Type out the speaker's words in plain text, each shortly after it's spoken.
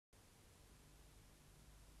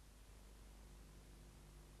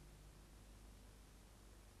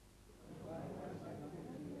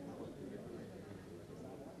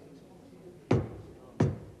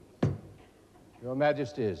Your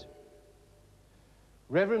Majesties,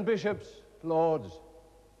 Reverend Bishops, Lords,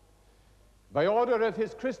 by order of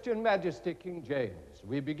His Christian Majesty King James,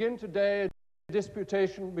 we begin today a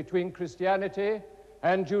disputation between Christianity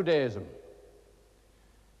and Judaism.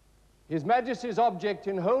 His Majesty's object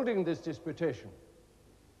in holding this disputation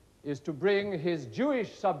is to bring his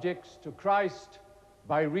Jewish subjects to Christ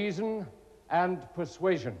by reason and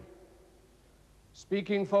persuasion.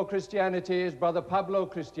 Speaking for Christianity is Brother Pablo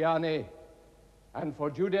Christian, and for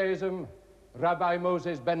Judaism, Rabbi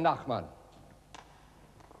Moses ben Nachman.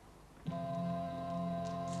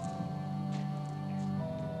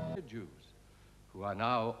 The Jews, who are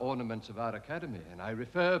now ornaments of our academy, and I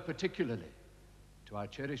refer particularly to our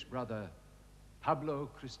cherished brother, Pablo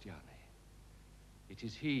Christian. It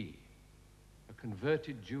is he, a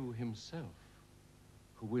converted Jew himself,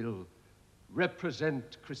 who will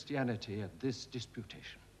represent Christianity at this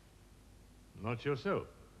disputation. Not yourself.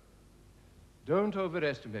 Don't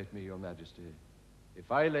overestimate me, Your Majesty.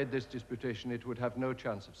 If I led this disputation, it would have no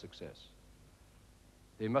chance of success.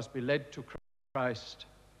 They must be led to Christ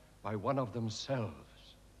by one of themselves.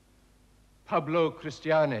 Pablo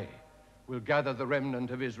Christian will gather the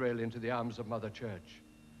remnant of Israel into the arms of Mother Church.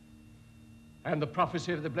 And the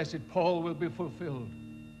prophecy of the blessed Paul will be fulfilled.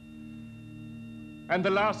 And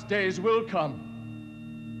the last days will come.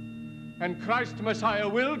 And Christ Messiah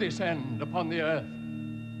will descend upon the earth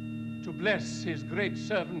to bless his great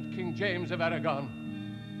servant, King James of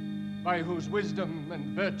Aragon, by whose wisdom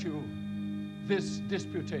and virtue this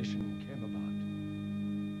disputation came about.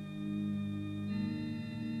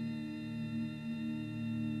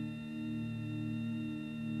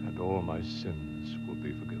 And all my sins will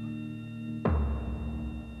be forgiven.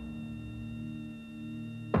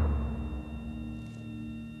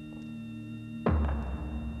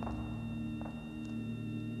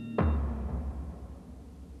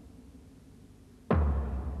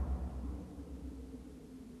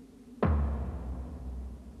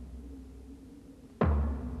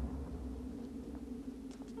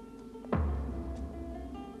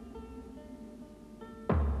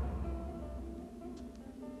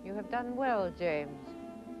 You have done well, James.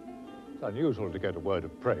 It's unusual to get a word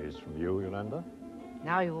of praise from you, Yolanda.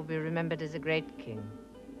 Now you will be remembered as a great king.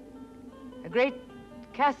 A great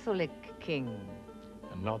Catholic king.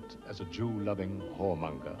 And not as a Jew-loving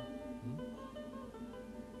whoremonger.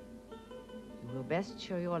 You will best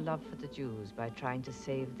show your love for the Jews by trying to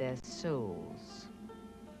save their souls.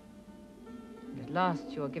 And at last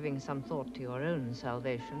you are giving some thought to your own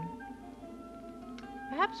salvation.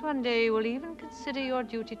 Perhaps one day you will even consider your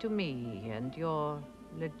duty to me and your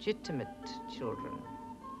legitimate children.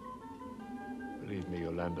 Believe me,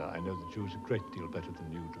 Yolanda, I know the Jews a great deal better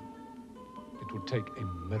than you do. It would take a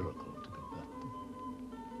miracle to convert them.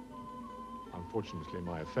 Unfortunately,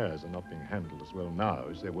 my affairs are not being handled as well now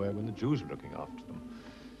as they were when the Jews were looking after them.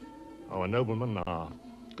 Our noblemen are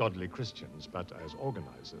godly Christians, but as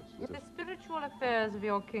organizers... The spiritual affairs of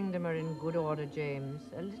your kingdom are in good order, James.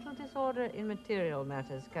 A little disorder in material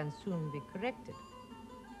matters can soon be corrected.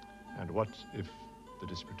 And what if the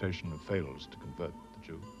disputation fails to convert the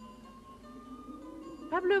Jew?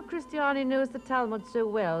 Pablo Christian knows the Talmud so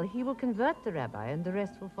well, he will convert the rabbi and the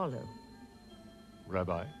rest will follow.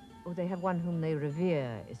 Rabbi? Oh, they have one whom they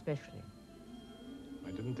revere, especially.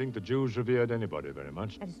 I didn't think the Jews revered anybody very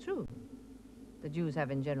much. That is true. The Jews have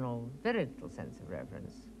in general very little sense of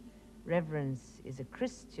reverence. Reverence is a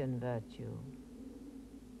Christian virtue.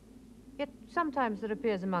 Yet sometimes there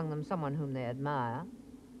appears among them someone whom they admire,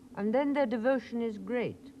 and then their devotion is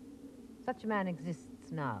great. Such a man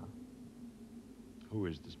exists now. Who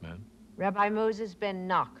is this man? Rabbi Moses ben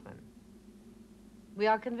Nachman. We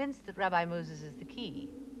are convinced that Rabbi Moses is the key.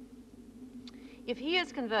 If he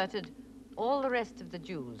is converted, all the rest of the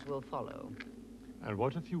Jews will follow. And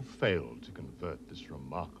what if you fail to convert this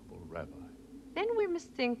remarkable rabbi? Then we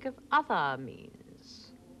must think of other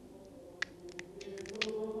means.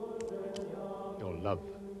 Your love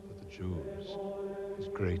for the Jews is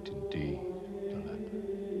great indeed, Yolanda.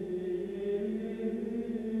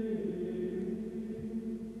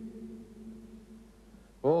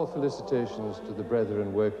 All felicitations to the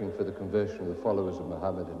brethren working for the conversion of the followers of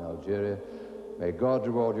Muhammad in Algeria. May God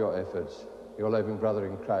reward your efforts, your loving brother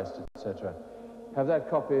in Christ, etc. Have that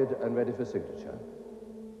copied and ready for signature.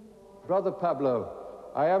 Brother Pablo,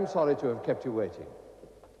 I am sorry to have kept you waiting.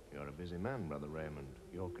 You're a busy man, Brother Raymond.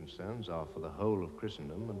 Your concerns are for the whole of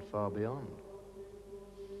Christendom and far beyond.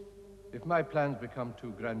 If my plans become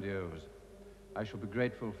too grandiose, I shall be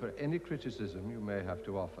grateful for any criticism you may have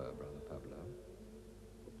to offer, Brother Pablo.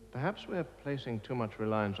 Perhaps we're placing too much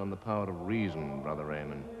reliance on the power of reason, Brother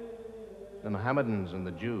Raymond. The Mohammedans and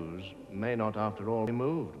the Jews may not, after all, be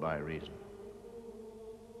moved by reason.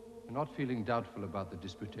 You're not feeling doubtful about the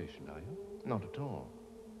disputation, are you? Not at all.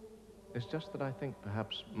 It's just that I think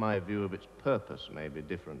perhaps my view of its purpose may be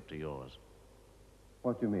different to yours.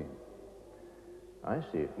 What do you mean? I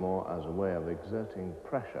see it more as a way of exerting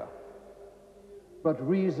pressure. But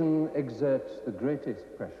reason exerts the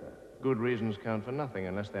greatest pressure. Good reasons count for nothing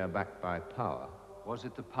unless they are backed by power. Was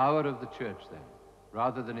it the power of the church, then,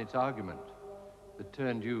 rather than its argument, that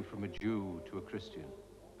turned you from a Jew to a Christian?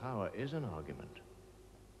 Power is an argument.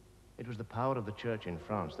 It was the power of the church in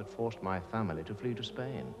France that forced my family to flee to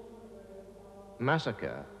Spain.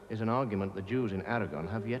 Massacre is an argument the Jews in Aragon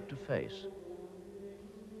have yet to face.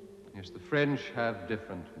 Yes, the French have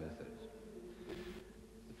different methods.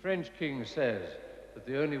 The French king says that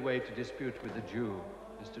the only way to dispute with a Jew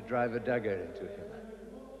is to drive a dagger into him.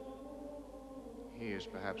 He is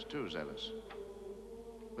perhaps too zealous.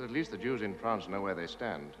 But at least the Jews in France know where they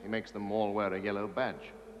stand. He makes them all wear a yellow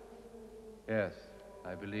badge. Yes,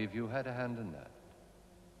 I believe you had a hand in that.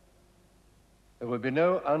 There will be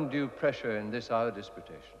no undue pressure in this our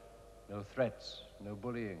disputation. No threats, no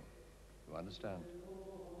bullying. You understand?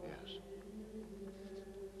 Yes.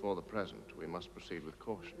 For the present, we must proceed with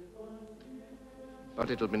caution. But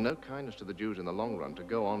it'll be no kindness to the Jews in the long run to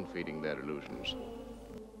go on feeding their illusions.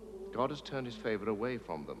 God has turned his favor away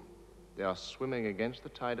from them. They are swimming against the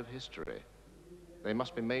tide of history. They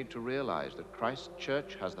must be made to realize that Christ's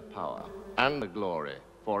church has the power and the glory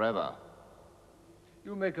forever.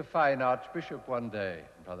 You make a fine archbishop one day,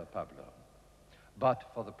 Brother Pablo. But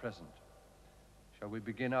for the present, shall we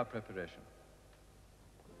begin our preparation?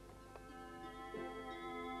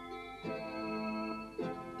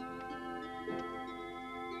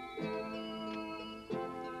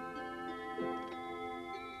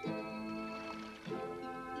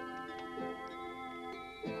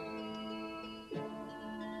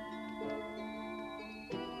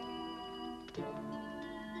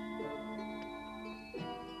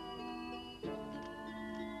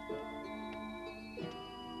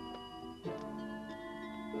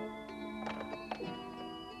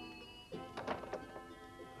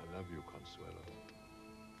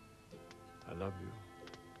 I love you,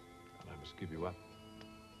 and I must give you up.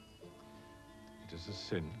 It is a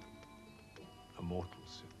sin, a mortal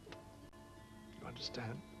sin. You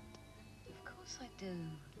understand? Of course I do,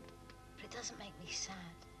 but it doesn't make me sad.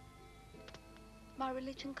 My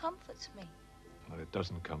religion comforts me. Well, it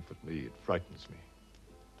doesn't comfort me, it frightens me.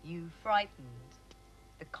 You frightened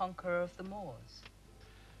the conqueror of the Moors?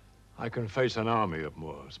 I can face an army of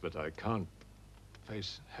Moors, but I can't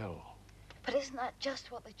face hell. But isn't that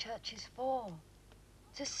just what the church is for?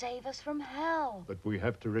 To save us from hell. But we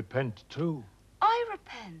have to repent, too. I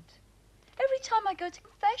repent. Every time I go to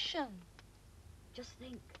confession. Just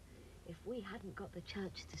think, if we hadn't got the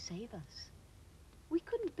church to save us, we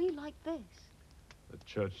couldn't be like this. The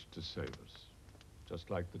church to save us, just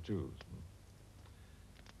like the Jews.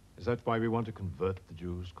 Is that why we want to convert the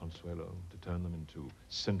Jews, Consuelo, to turn them into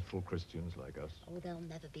sinful Christians like us? Oh, they'll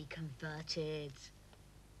never be converted.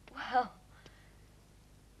 Well,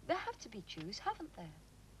 there have to be Jews, haven't there?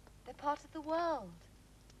 They're part of the world.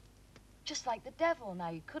 Just like the devil. Now,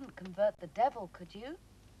 you couldn't convert the devil, could you?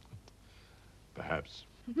 Perhaps.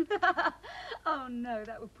 Oh, no,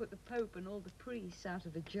 that would put the Pope and all the priests out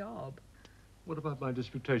of a job. What about my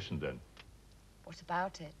disputation, then? What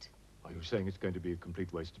about it? Are you saying it's going to be a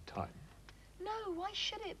complete waste of time? No, why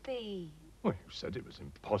should it be? Well, you said it was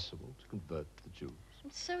impossible to convert the Jews.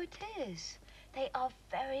 And so it is. They are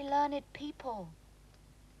very learned people.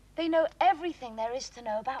 They know everything there is to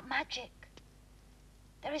know about magic.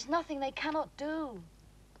 There is nothing they cannot do,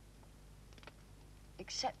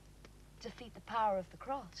 except defeat the power of the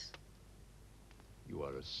cross. You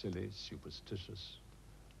are a silly, superstitious,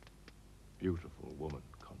 beautiful woman,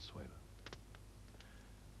 Consuelo.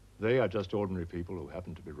 They are just ordinary people who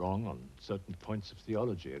happen to be wrong on certain points of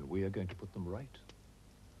theology, and we are going to put them right.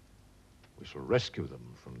 We shall rescue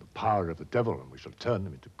them from the power of the devil, and we shall turn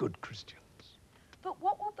them into good Christians. But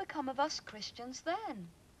what will become of us Christians then?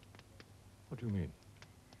 What do you mean?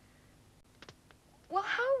 Well,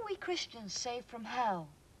 how are we Christians saved from hell?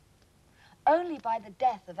 Only by the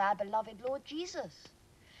death of our beloved Lord Jesus.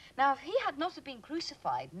 Now, if he had not have been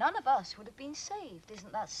crucified, none of us would have been saved.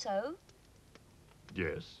 Isn't that so?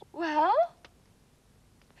 Yes. Well,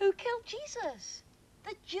 who killed Jesus?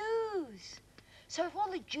 The Jews. So if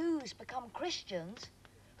all the Jews become Christians,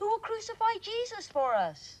 who will crucify Jesus for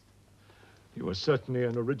us? You are certainly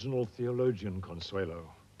an original theologian, Consuelo,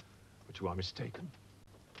 but you are mistaken.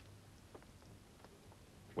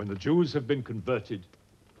 When the Jews have been converted,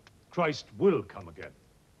 Christ will come again.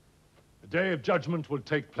 The day of judgment will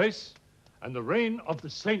take place, and the reign of the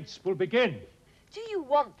saints will begin. Do you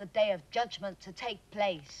want the day of judgment to take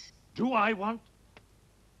place? Do I want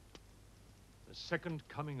the second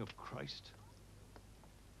coming of Christ?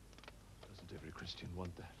 Doesn't every Christian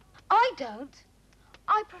want that? I don't.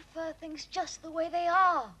 I prefer things just the way they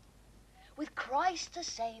are. With Christ to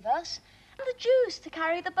save us, and the Jews to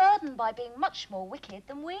carry the burden by being much more wicked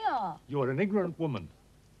than we are. You are an ignorant woman.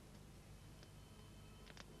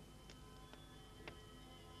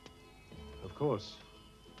 Of course,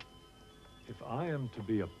 if I am to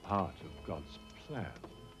be a part of God's plan,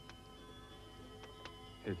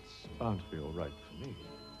 it's bound to be all right for me.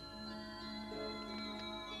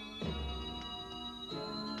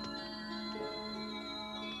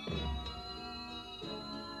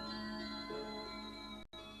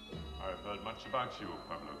 I've heard much about you,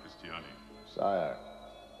 Pablo Christian. Sire,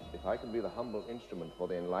 if I can be the humble instrument for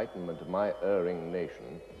the enlightenment of my erring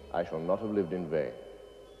nation, I shall not have lived in vain.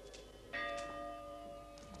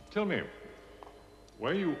 Tell me,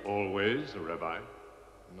 were you always a rabbi?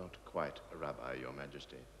 Not quite a rabbi, Your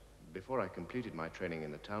Majesty. Before I completed my training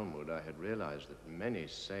in the Talmud, I had realized that many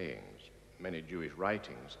sayings, many Jewish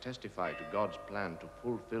writings, testify to God's plan to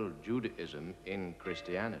fulfill Judaism in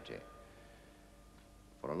Christianity.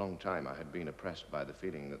 For a long time, I had been oppressed by the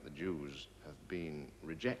feeling that the Jews have been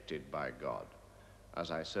rejected by God.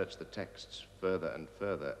 As I searched the texts further and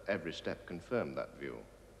further, every step confirmed that view.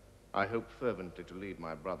 I hope fervently to lead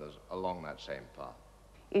my brothers along that same path.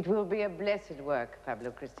 It will be a blessed work,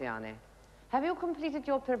 Pablo Christian. Have you completed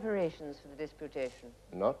your preparations for the disputation?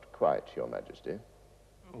 Not quite, Your Majesty.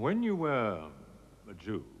 When you were a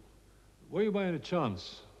Jew, were you by any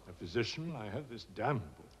chance a physician? I have this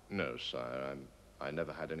damnable. No, sire. I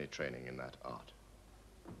never had any training in that art.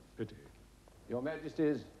 Pity. Your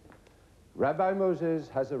Majesties, Rabbi Moses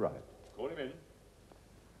has arrived. Call him in.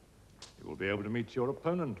 You will be able to meet your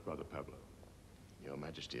opponent, Brother Pablo. Your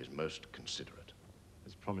Majesty is most considerate.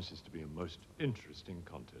 This promises to be a most interesting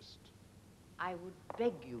contest. I would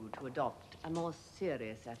beg you to adopt a more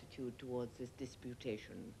serious attitude towards this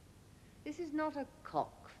disputation. This is not a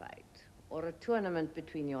cockfight or a tournament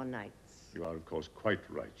between your knights. You are, of course, quite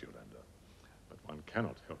right, Yolanda. But one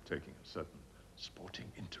cannot help taking a certain sporting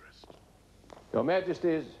interest. Your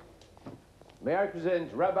Majesties, may I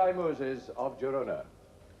present Rabbi Moses of Gerona.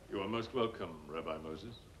 You are most welcome, Rabbi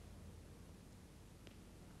Moses.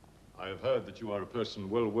 I have heard that you are a person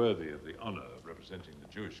well worthy of the honor of representing the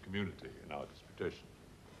Jewish community in our disputation.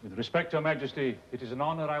 With respect, Your Majesty, it is an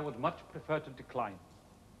honor I would much prefer to decline.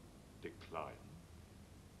 Decline?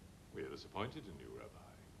 We are disappointed in you, Rabbi.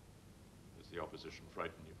 Does the opposition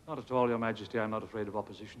frighten you? Not at all, Your Majesty. I'm not afraid of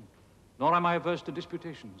opposition. Nor am I averse to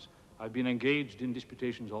disputations. I've been engaged in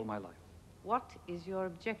disputations all my life. What is your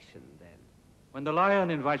objection, then? When the lion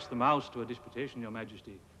invites the mouse to a disputation, Your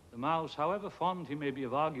Majesty, the mouse, however fond he may be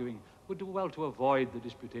of arguing, would do well to avoid the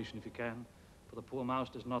disputation if he can, for the poor mouse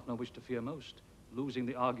does not know which to fear most, losing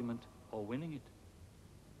the argument or winning it.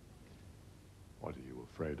 What are you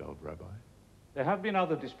afraid of, Rabbi? There have been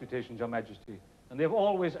other disputations, Your Majesty, and they've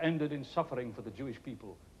always ended in suffering for the Jewish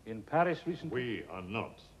people. In Paris recently... We are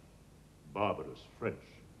not barbarous French.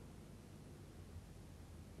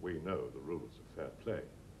 We know the rules of fair play.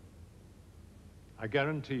 I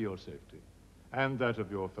guarantee your safety and that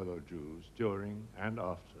of your fellow Jews during and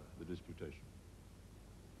after the disputation.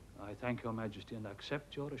 I thank Your Majesty and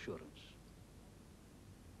accept your assurance.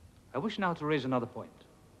 I wish now to raise another point.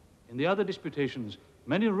 In the other disputations,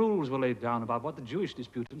 many rules were laid down about what the Jewish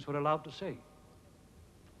disputants were allowed to say.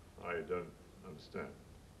 I don't understand.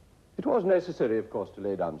 It was necessary, of course, to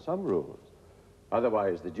lay down some rules.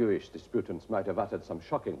 Otherwise, the Jewish disputants might have uttered some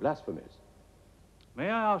shocking blasphemies. May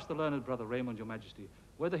I ask the learned Brother Raymond, Your Majesty,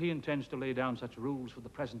 whether he intends to lay down such rules for the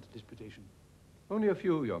present disputation? Only a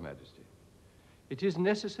few, Your Majesty. It is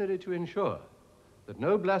necessary to ensure that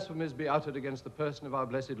no blasphemies be uttered against the person of our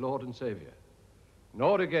blessed Lord and Savior,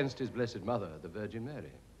 nor against his blessed mother, the Virgin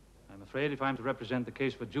Mary. I'm afraid if I'm to represent the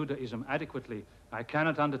case for Judaism adequately, I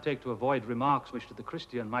cannot undertake to avoid remarks which to the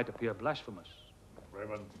Christian might appear blasphemous.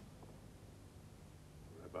 Raymond,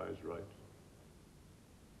 the Rabbi is right.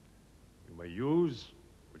 You may use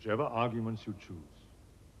whichever arguments you choose.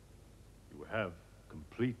 You have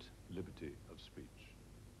complete liberty of speech.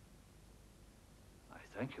 I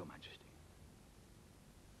thank Your Majesty.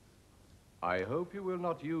 I hope you will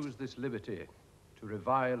not use this liberty to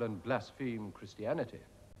revile and blaspheme Christianity.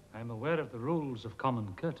 I'm aware of the rules of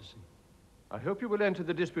common courtesy. I hope you will enter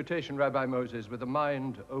the disputation, Rabbi Moses, with a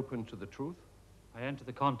mind open to the truth. I enter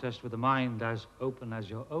the contest with a mind as open as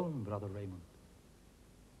your own, Brother Raymond.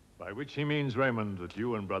 By which he means, Raymond, that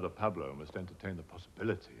you and Brother Pablo must entertain the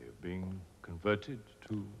possibility of being converted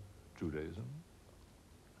to Judaism.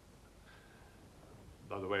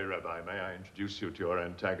 By the way, Rabbi, may I introduce you to your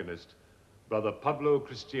antagonist, Brother Pablo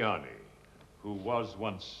Christian, who was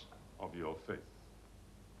once of your faith.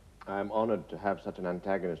 I'm honored to have such an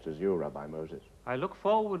antagonist as you, Rabbi Moses. I look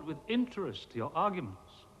forward with interest to your arguments.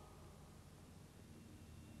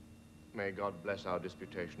 May God bless our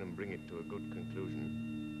disputation and bring it to a good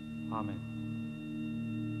conclusion. Amen.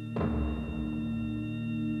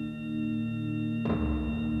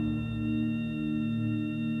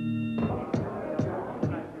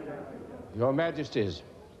 Your Majesties,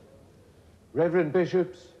 Reverend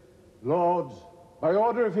Bishops, Lords, by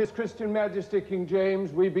order of His Christian Majesty King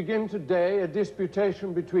James, we begin today a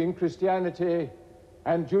disputation between Christianity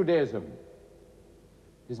and Judaism.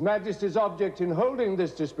 His Majesty's object in holding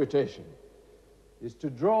this disputation is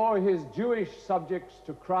to draw his Jewish subjects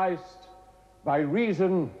to Christ by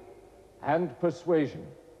reason and persuasion.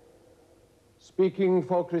 Speaking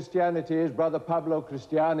for Christianity is Brother Pablo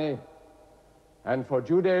Christian, and for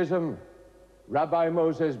Judaism, Rabbi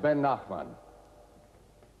Moses ben Nachman.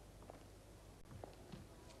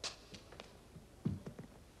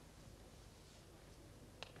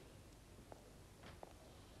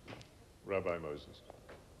 Rabbi Moses.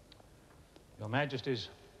 Your Majesties,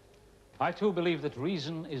 I too believe that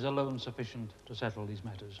reason is alone sufficient to settle these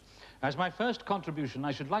matters. As my first contribution,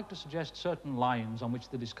 I should like to suggest certain lines on which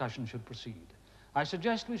the discussion should proceed. I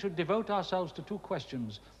suggest we should devote ourselves to two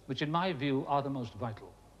questions, which in my view are the most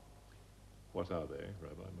vital. What are they,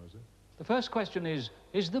 Rabbi Moses? The first question is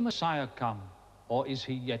the Messiah come, or is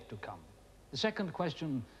he yet to come? The second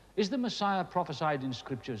question, is the Messiah prophesied in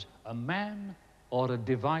scriptures a man or a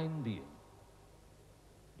divine being?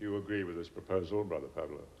 Do you agree with this proposal, Brother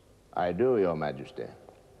Pablo? I do, Your Majesty.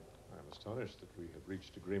 I'm astonished that we have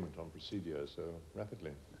reached agreement on procedure so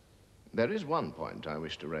rapidly. There is one point I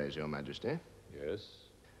wish to raise, Your Majesty. Yes?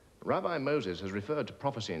 Rabbi Moses has referred to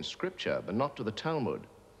prophecy in Scripture, but not to the Talmud.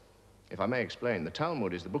 If I may explain, the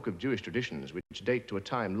Talmud is the book of Jewish traditions which date to a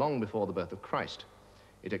time long before the birth of Christ.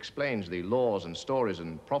 It explains the laws and stories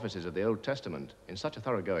and prophecies of the Old Testament in such a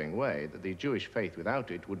thoroughgoing way that the Jewish faith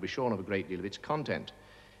without it would be shorn of a great deal of its content.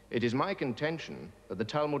 It is my contention that the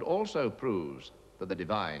Talmud also proves that the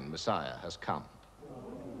divine Messiah has come.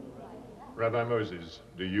 Rabbi Moses,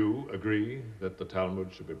 do you agree that the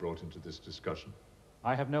Talmud should be brought into this discussion?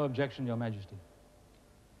 I have no objection, Your Majesty.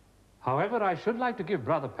 However, I should like to give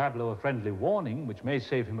Brother Pablo a friendly warning, which may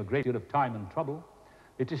save him a great deal of time and trouble.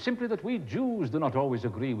 It is simply that we Jews do not always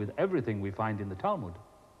agree with everything we find in the Talmud.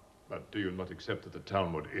 But do you not accept that the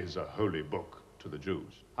Talmud is a holy book to the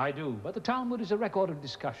Jews? I do, but the Talmud is a record of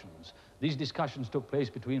discussions. These discussions took place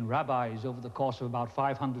between rabbis over the course of about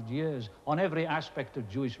 500 years on every aspect of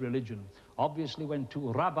Jewish religion. Obviously, when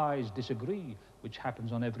two rabbis disagree, which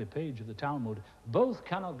happens on every page of the Talmud, both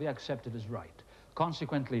cannot be accepted as right.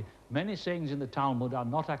 Consequently, many sayings in the Talmud are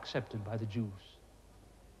not accepted by the Jews.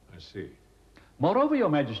 I see. Moreover, Your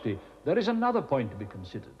Majesty, there is another point to be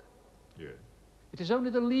considered. Yes. It is only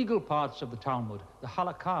the legal parts of the Talmud, the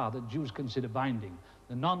halakha, that Jews consider binding.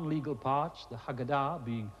 The non-legal parts, the Haggadah,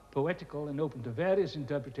 being poetical and open to various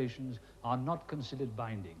interpretations, are not considered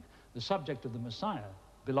binding. The subject of the Messiah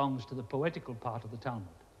belongs to the poetical part of the Talmud.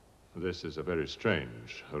 This is a very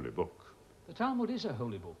strange holy book. The Talmud is a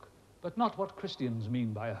holy book, but not what Christians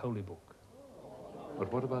mean by a holy book.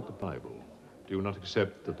 But what about the Bible? Do you not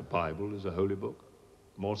accept that the Bible is a holy book?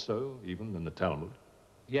 More so, even, than the Talmud?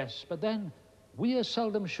 Yes, but then we are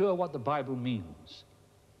seldom sure what the Bible means.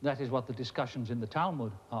 That is what the discussions in the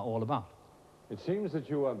Talmud are all about. It seems that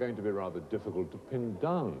you are going to be rather difficult to pin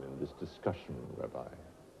down in this discussion, Rabbi.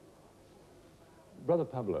 Brother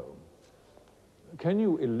Pablo, can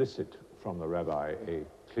you elicit from the Rabbi a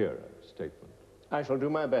clearer statement? I shall do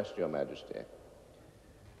my best, Your Majesty.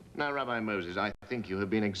 Now, Rabbi Moses, I think you have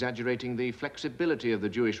been exaggerating the flexibility of the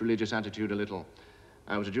Jewish religious attitude a little.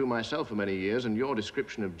 I was a Jew myself for many years, and your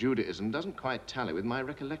description of Judaism doesn't quite tally with my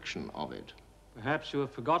recollection of it. Perhaps you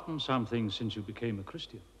have forgotten something since you became a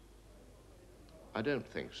Christian. I don't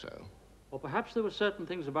think so. Or perhaps there were certain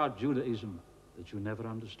things about Judaism that you never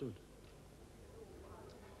understood.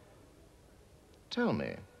 Tell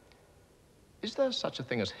me, is there such a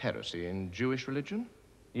thing as heresy in Jewish religion?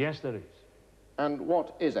 Yes, there is. And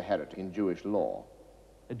what is a heretic in Jewish law?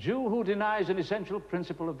 A Jew who denies an essential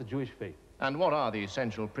principle of the Jewish faith. And what are the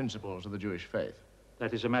essential principles of the Jewish faith?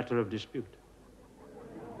 That is a matter of dispute.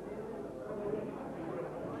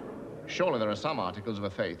 Surely there are some articles of a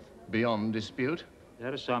faith beyond dispute?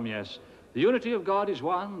 There are some, yes. The unity of God is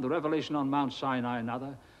one, the revelation on Mount Sinai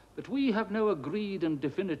another. But we have no agreed and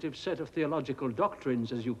definitive set of theological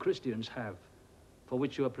doctrines as you Christians have, for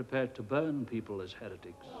which you are prepared to burn people as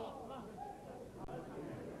heretics.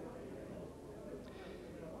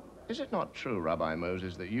 Is it not true, Rabbi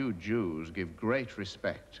Moses, that you Jews give great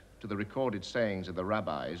respect to the recorded sayings of the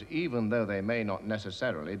rabbis, even though they may not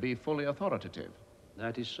necessarily be fully authoritative?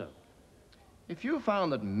 That is so. If you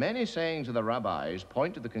found that many sayings of the rabbis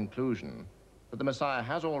point to the conclusion that the Messiah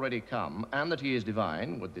has already come and that he is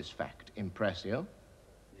divine, would this fact impress you?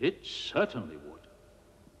 It certainly would.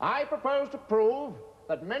 I propose to prove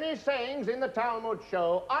that many sayings in the Talmud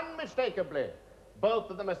show unmistakably both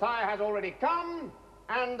that the Messiah has already come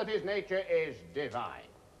and that his nature is divine.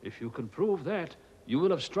 If you can prove that, you will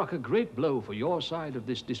have struck a great blow for your side of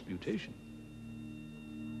this disputation.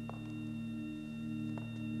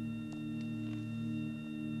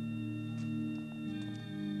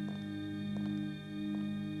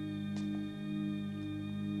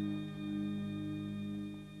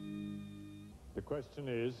 The question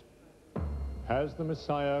is, has the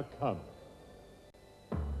Messiah come?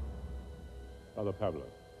 Father Pablo.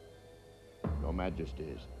 Your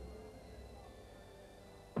Majesties.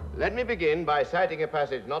 Let me begin by citing a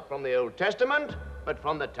passage not from the Old Testament, but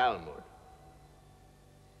from the Talmud.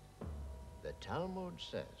 The Talmud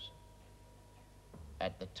says,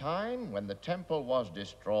 at the time when the temple was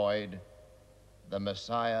destroyed, the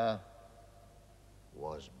Messiah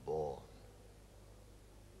was born.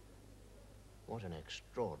 What an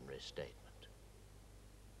extraordinary statement.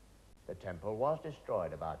 The temple was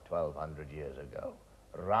destroyed about 1,200 years ago,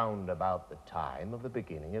 round about the time of the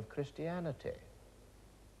beginning of Christianity.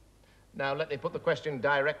 Now, let me put the question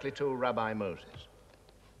directly to Rabbi Moses.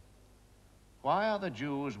 Why are the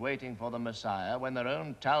Jews waiting for the Messiah when their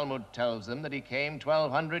own Talmud tells them that he came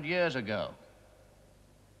 1,200 years ago?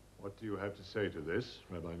 What do you have to say to this,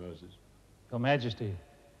 Rabbi Moses? Your Majesty,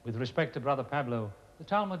 with respect to Brother Pablo, the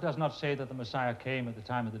Talmud does not say that the Messiah came at the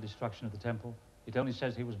time of the destruction of the temple. It only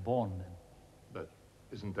says he was born then. But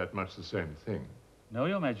isn't that much the same thing? No,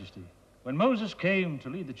 Your Majesty. When Moses came to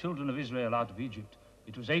lead the children of Israel out of Egypt,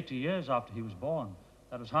 it was 80 years after he was born.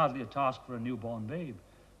 That was hardly a task for a newborn babe.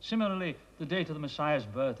 Similarly, the date of the Messiah's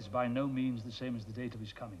birth is by no means the same as the date of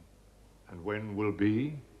his coming. And when will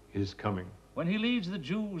be his coming? When he leads the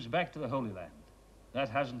Jews back to the Holy Land. That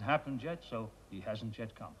hasn't happened yet, so he hasn't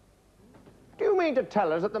yet come. Do you mean to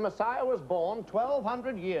tell us that the Messiah was born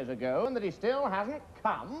 1,200 years ago and that he still hasn't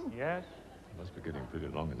come? Yes. He must be getting pretty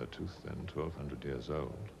long in the tooth then, 1,200 years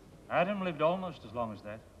old. Adam lived almost as long as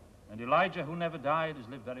that. And Elijah, who never died, has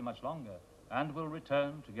lived very much longer and will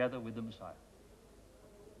return together with the Messiah.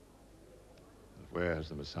 And where has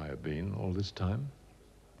the Messiah been all this time?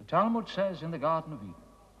 The Talmud says in the Garden of Eden.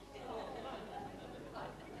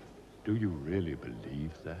 Do you really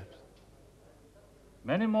believe that?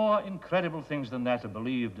 Many more incredible things than that are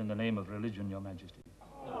believed in the name of religion, Your Majesty.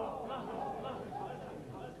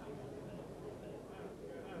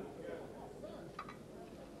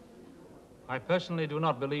 I personally do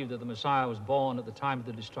not believe that the Messiah was born at the time of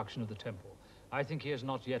the destruction of the temple. I think he has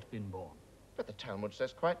not yet been born. But the Talmud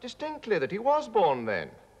says quite distinctly that he was born then.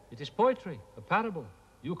 It is poetry, a parable.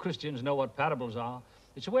 You Christians know what parables are.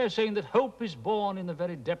 It's a way of saying that hope is born in the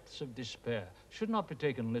very depths of despair. Should not be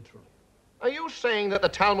taken literally. Are you saying that the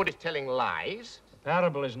Talmud is telling lies? A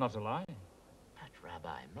parable is not a lie. But,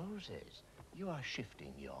 Rabbi Moses, you are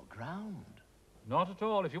shifting your ground. Not at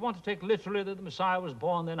all. If you want to take literally that the Messiah was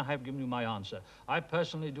born, then I have given you my answer. I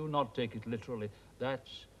personally do not take it literally.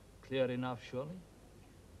 That's clear enough, surely?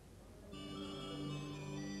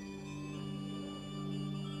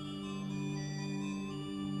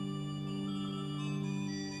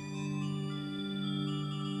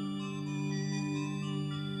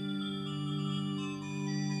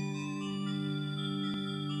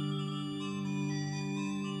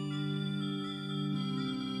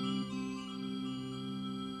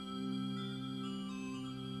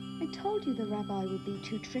 I told you the rabbi would be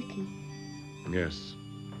too tricky. Yes,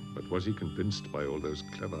 but was he convinced by all those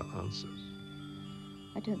clever answers?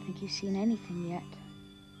 I don't think you've seen anything yet.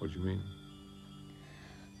 What do you mean?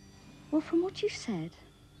 Well, from what you've said,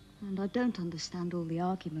 and I don't understand all the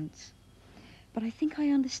arguments, but I think I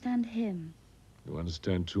understand him. You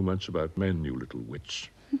understand too much about men, you little witch.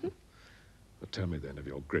 But tell me then of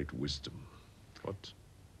your great wisdom. What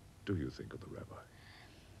do you think of the rabbi?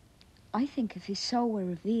 I think if his soul were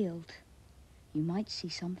revealed, you might see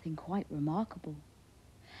something quite remarkable.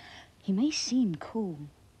 He may seem cool,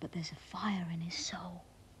 but there's a fire in his soul.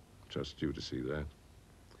 Just you to see that.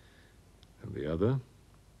 And the other?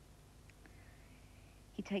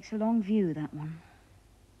 He takes a long view, that one.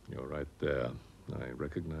 You're right there. I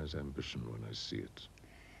recognize ambition when I see it.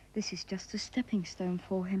 This is just a stepping stone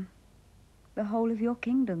for him. The whole of your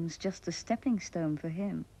kingdom's just a stepping stone for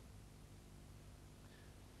him.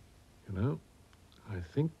 You know, I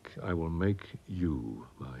think I will make you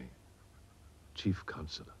my chief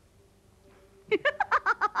counselor.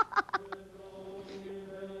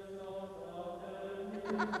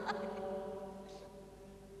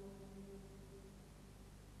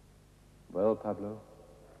 Well, Pablo?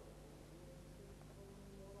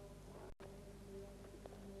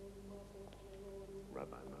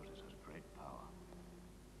 Rabbi Moses has great power.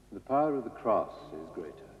 The power of the cross is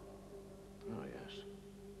greater. Oh, yes.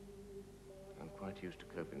 I'm quite used to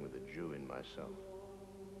coping with a Jew in myself.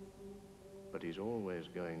 But he's always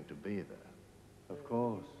going to be there. Of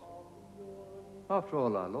course. After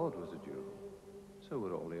all, our Lord was a Jew. So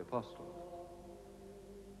were all the apostles.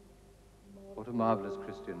 What a marvelous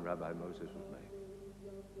Christian Rabbi Moses would make.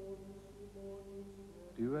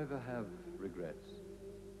 Do you ever have regrets?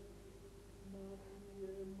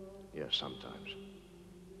 Yes, sometimes.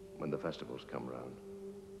 When the festivals come round.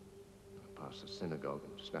 I pass the synagogue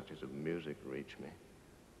and snatches of music reach me.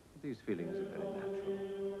 These feelings are very natural.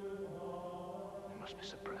 They must be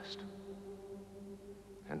suppressed.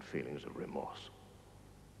 And feelings of remorse.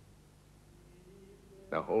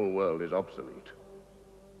 The whole world is obsolete.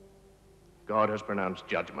 God has pronounced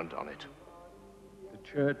judgment on it. The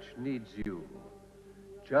church needs you,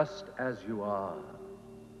 just as you are.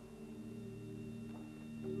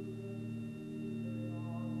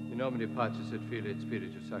 In nomine Patris et Filii et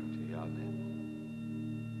Spiritus Sancti. Amen.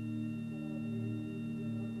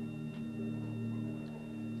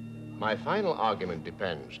 My final argument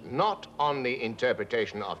depends not on the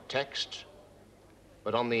interpretation of texts,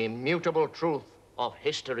 but on the immutable truth of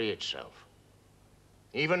history itself.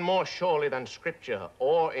 Even more surely than scripture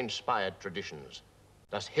or inspired traditions,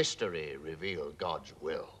 does history reveal God's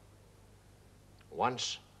will.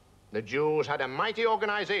 Once, the Jews had a mighty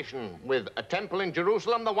organization with a temple in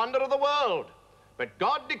Jerusalem, the wonder of the world. But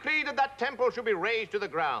God decreed that that temple should be razed to the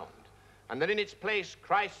ground, and that in its place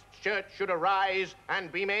Christ's church should arise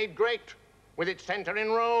and be made great, with its center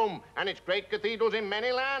in Rome and its great cathedrals in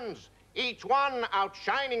many lands, each one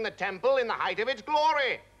outshining the temple in the height of its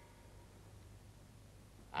glory.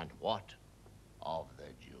 And what of the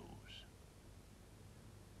Jews?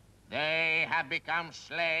 They have become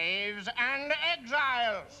slaves and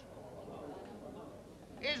exiles.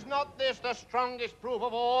 Is not this the strongest proof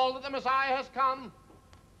of all that the Messiah has come?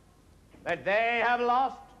 That they have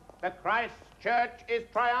lost, that Christ's church is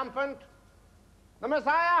triumphant? The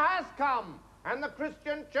Messiah has come, and the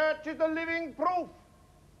Christian church is the living proof.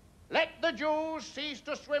 Let the Jews cease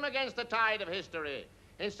to swim against the tide of history.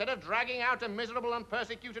 Instead of dragging out a miserable and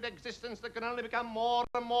persecuted existence that can only become more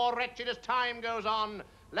and more wretched as time goes on,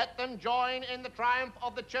 let them join in the triumph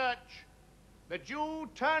of the church. The Jew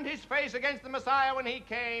turned his face against the Messiah when he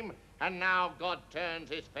came, and now God turns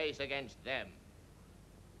his face against them.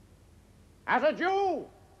 As a Jew,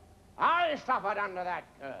 I suffered under that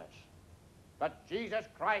curse, but Jesus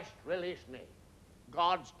Christ released me.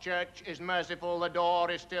 God's church is merciful, the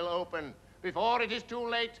door is still open. Before it is too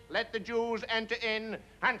late, let the Jews enter in,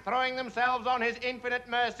 and throwing themselves on his infinite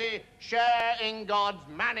mercy, share in God's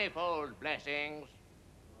manifold blessings.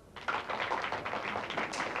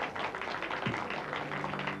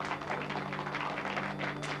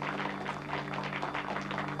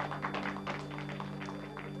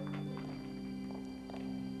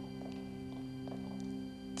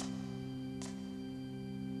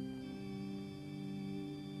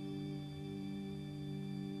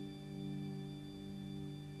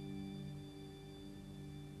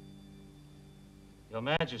 Your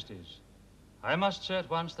Majesties, I must say at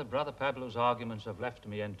once that Brother Pablo's arguments have left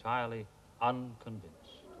me entirely unconvinced.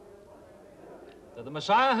 That the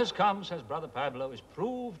Messiah has come, says Brother Pablo, is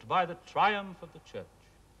proved by the triumph of the church.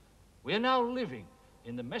 We are now living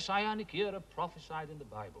in the messianic era prophesied in the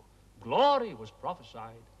Bible. Glory was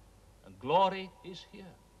prophesied, and glory is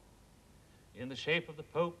here, in the shape of the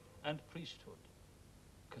Pope and priesthood,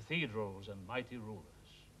 cathedrals and mighty rulers.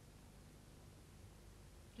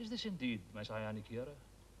 Is this indeed the messianic era?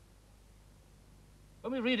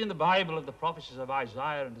 When we read in the Bible of the prophecies of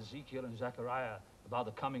Isaiah and Ezekiel and Zechariah about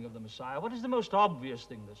the coming of the Messiah, what is the most obvious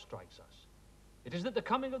thing that strikes us? It is that the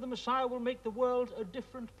coming of the Messiah will make the world a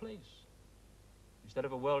different place. Instead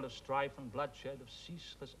of a world of strife and bloodshed, of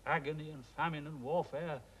ceaseless agony and famine and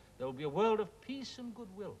warfare, there will be a world of peace and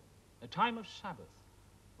goodwill, a time of Sabbath,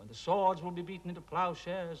 when the swords will be beaten into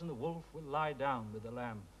plowshares and the wolf will lie down with the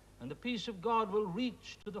lamb, and the peace of God will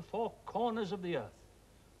reach to the four corners of the earth.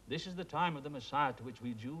 This is the time of the Messiah to which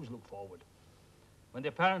we Jews look forward. when the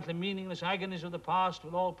apparently meaningless agonies of the past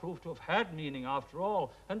will all prove to have had meaning after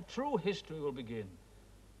all, and true history will begin,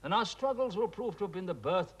 and our struggles will prove to have been the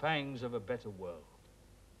birth pangs of a better world.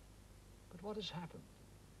 But what has happened?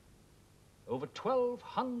 Over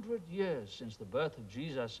 1,200 years since the birth of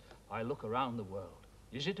Jesus, I look around the world.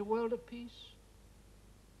 Is it a world of peace?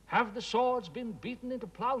 Have the swords been beaten into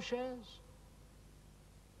plowshares?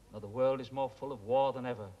 No, the world is more full of war than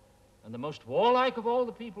ever, and the most warlike of all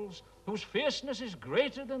the peoples, whose fierceness is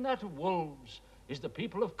greater than that of wolves, is the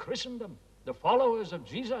people of Christendom, the followers of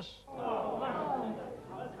Jesus.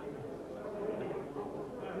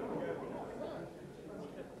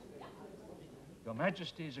 Your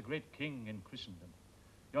Majesty is a great king in Christendom.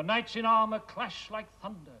 Your knights in armor clash like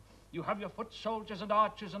thunder. You have your foot soldiers and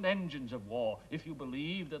archers and engines of war. If you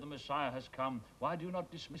believe that the Messiah has come, why do you not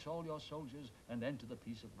dismiss all your soldiers and enter the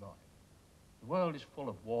peace of God? The world is full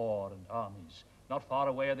of war and armies. Not far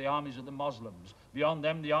away are the armies of the Muslims. Beyond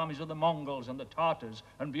them, the armies of the Mongols and the Tartars.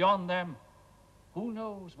 And beyond them, who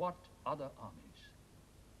knows what other armies?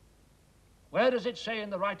 Where does it say in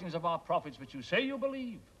the writings of our prophets, which you say you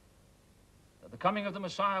believe, that the coming of the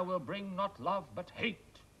Messiah will bring not love but hate,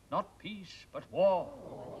 not peace but war?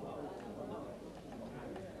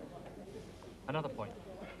 Another point.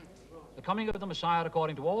 The coming of the Messiah,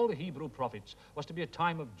 according to all the Hebrew prophets, was to be a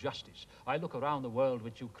time of justice. I look around the world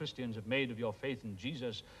which you Christians have made of your faith in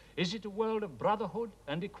Jesus. Is it a world of brotherhood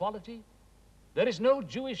and equality? There is no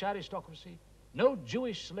Jewish aristocracy, no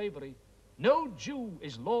Jewish slavery. No Jew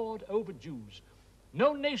is lord over Jews.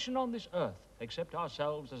 No nation on this earth, except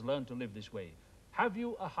ourselves, has learned to live this way. Have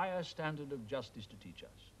you a higher standard of justice to teach us?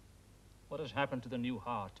 What has happened to the new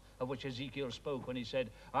heart of which Ezekiel spoke when he said,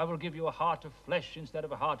 I will give you a heart of flesh instead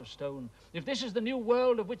of a heart of stone? If this is the new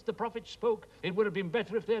world of which the prophet spoke, it would have been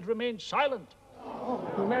better if they had remained silent.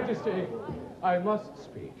 Your Majesty, I must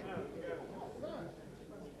speak.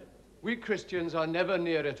 We Christians are never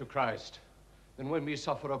nearer to Christ than when we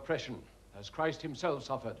suffer oppression, as Christ himself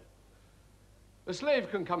suffered. A slave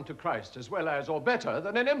can come to Christ as well as, or better,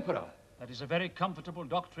 than an emperor. That is a very comfortable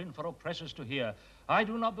doctrine for oppressors to hear. I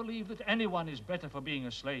do not believe that anyone is better for being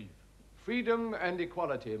a slave. Freedom and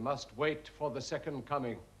equality must wait for the second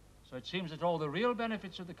coming. So it seems that all the real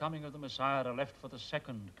benefits of the coming of the Messiah are left for the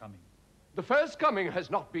second coming. The first coming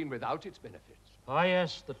has not been without its benefits. Ah,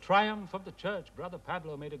 yes, the triumph of the church. Brother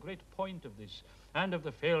Pablo made a great point of this, and of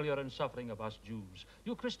the failure and suffering of us Jews.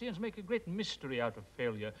 You Christians make a great mystery out of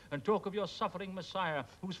failure and talk of your suffering Messiah,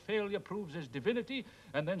 whose failure proves his divinity,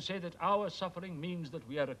 and then say that our suffering means that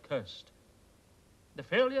we are accursed. The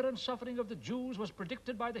failure and suffering of the Jews was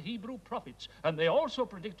predicted by the Hebrew prophets, and they also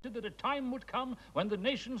predicted that a time would come when the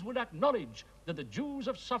nations would acknowledge that the Jews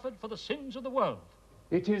have suffered for the sins of the world.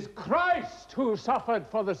 It is Christ who suffered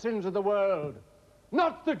for the sins of the world,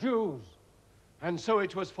 not the Jews. And so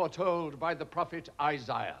it was foretold by the prophet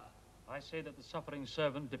Isaiah. I say that the suffering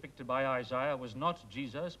servant depicted by Isaiah was not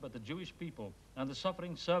Jesus, but the Jewish people. And the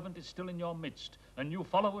suffering servant is still in your midst. And you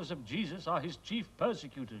followers of Jesus are his chief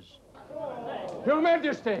persecutors. Your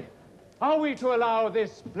Majesty, are we to allow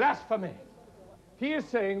this blasphemy? He is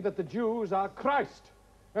saying that the Jews are Christ,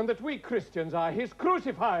 and that we Christians are his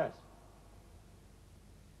crucifiers.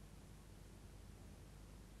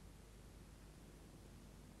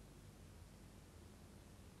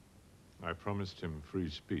 I promised him free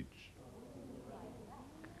speech.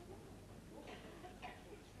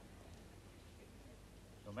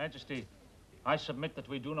 Your Majesty, I submit that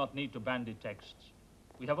we do not need to bandy texts.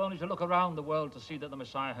 We have only to look around the world to see that the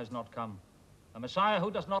Messiah has not come. A Messiah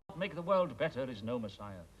who does not make the world better is no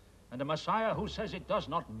Messiah. And a Messiah who says it does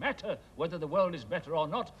not matter whether the world is better or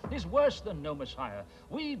not is worse than no Messiah.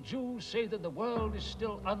 We Jews say that the world is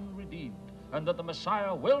still unredeemed, and that the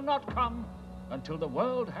Messiah will not come until the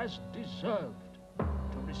world has deserved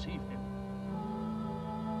to receive him.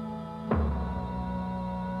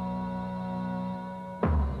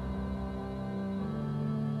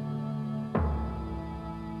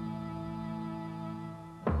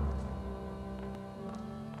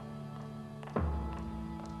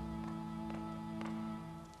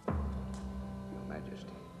 Your Majesty.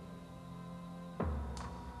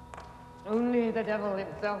 Only the devil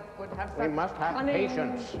himself would have such We must have cunning.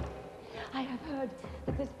 patience. I have heard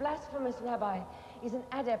that this blasphemous rabbi is an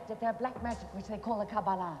adept at their black magic, which they call a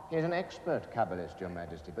Kabbalah. He is an expert Kabbalist, Your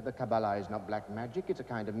Majesty, but the Kabbalah is not black magic. It's a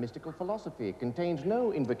kind of mystical philosophy. It contains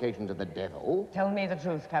no invocation to the devil. Tell me the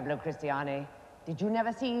truth, Pablo Christian. Did you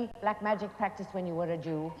never see black magic practiced when you were a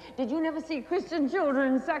Jew? Did you never see Christian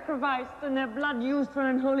children sacrificed and their blood used for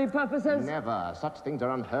unholy purposes? Never. Such things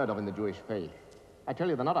are unheard of in the Jewish faith. I tell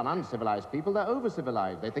you, they're not an uncivilized people, they're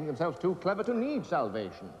over-civilized. They think themselves too clever to need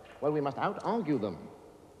salvation. Well, we must out-argue them,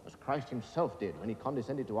 as Christ himself did when he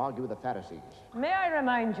condescended to argue with the Pharisees. May I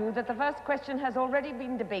remind you that the first question has already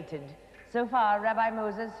been debated. So far, Rabbi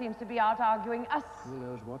Moses seems to be out-arguing us. Who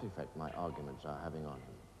knows what effect my arguments are having on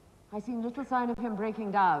him? I see little sign of him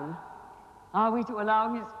breaking down. Are we to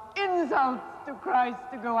allow his insults to Christ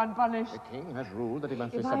to go unpunished? The king has ruled that he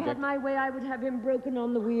must be If I subject... had my way, I would have him broken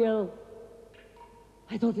on the wheel.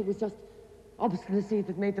 I thought it was just obstinacy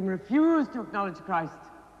that made them refuse to acknowledge Christ.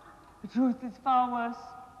 The truth is far worse.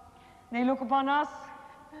 They look upon us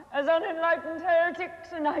as unenlightened heretics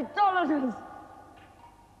and idolaters.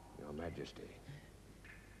 Your Majesty.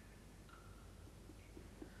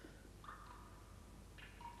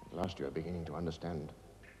 At last you are beginning to understand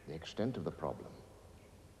the extent of the problem.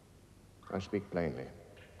 I speak plainly.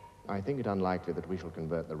 I think it unlikely that we shall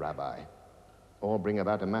convert the rabbi or bring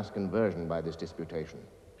about a mass conversion by this disputation.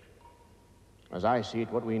 As I see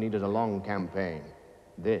it, what we need is a long campaign.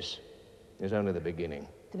 This is only the beginning.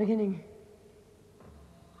 The beginning?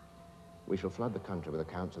 We shall flood the country with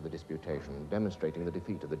accounts of the disputation, demonstrating the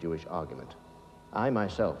defeat of the Jewish argument. I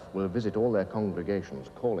myself will visit all their congregations,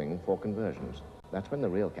 calling for conversions. That's when the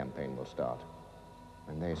real campaign will start.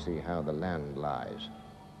 When they see how the land lies,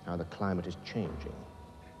 how the climate is changing.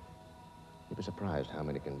 You'd be surprised how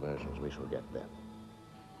many conversions we shall get then.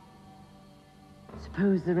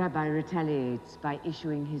 Suppose the rabbi retaliates by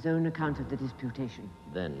issuing his own account of the disputation.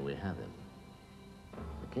 Then we have him.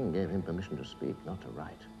 The king gave him permission to speak, not to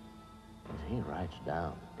write. If he writes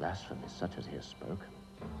down blasphemies such as he has spoken...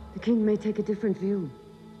 The king may take a different view.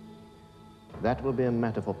 That will be a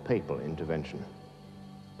matter for papal intervention.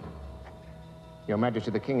 Your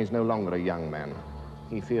Majesty, the king is no longer a young man.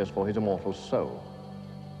 He fears for his immortal soul.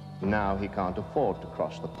 Now he can't afford to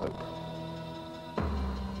cross the Pope.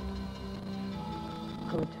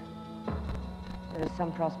 Good. There is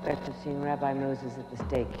some prospect of seeing Rabbi Moses at the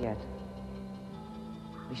stake yet.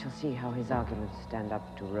 We shall see how his arguments stand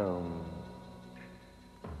up to Rome.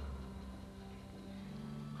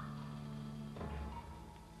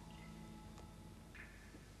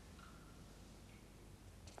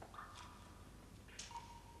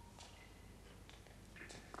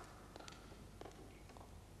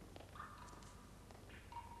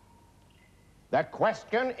 The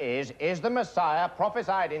question is the Messiah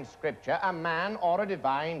prophesied in Scripture a man or a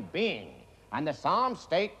divine being? And the Psalms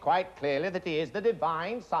state quite clearly that he is the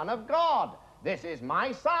divine Son of God. This is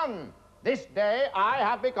my son. This day I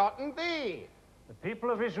have begotten thee. The people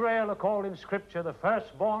of Israel are called in Scripture the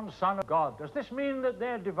firstborn son of God. Does this mean that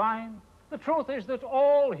they're divine? The truth is that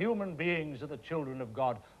all human beings are the children of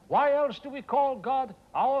God. Why else do we call God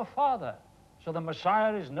our Father? So the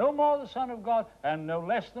Messiah is no more the Son of God and no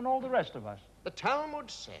less than all the rest of us. The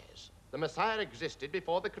Talmud says the Messiah existed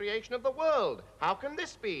before the creation of the world. How can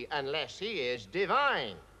this be unless he is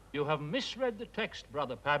divine? You have misread the text,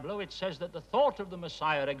 Brother Pablo. It says that the thought of the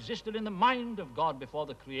Messiah existed in the mind of God before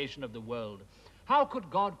the creation of the world. How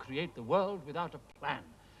could God create the world without a plan?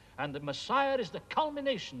 And the Messiah is the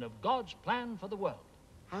culmination of God's plan for the world.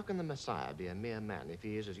 How can the Messiah be a mere man if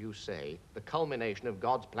he is, as you say, the culmination of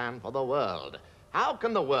God's plan for the world? How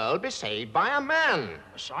can the world be saved by a man?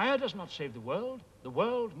 Messiah does not save the world. The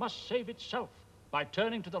world must save itself by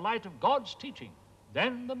turning to the light of God's teaching.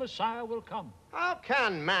 Then the Messiah will come. How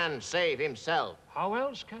can man save himself? How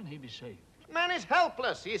else can he be saved? Man is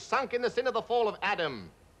helpless. He is sunk in the sin of the fall of Adam.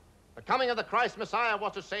 The coming of the Christ Messiah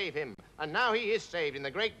was to save him, and now he is saved in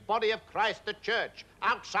the great body of Christ, the church.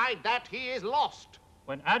 Outside that, he is lost.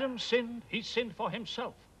 When Adam sinned, he sinned for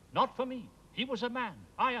himself, not for me. He was a man.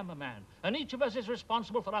 I am a man. And each of us is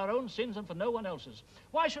responsible for our own sins and for no one else's.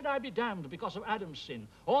 Why should I be damned because of Adam's sin?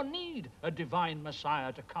 Or need a divine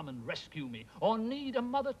Messiah to come and rescue me? Or need a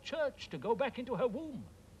mother church to go back into her womb?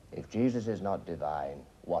 If Jesus is not divine,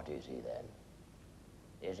 what is he then?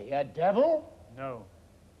 Is he a devil? No.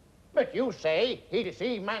 But you say he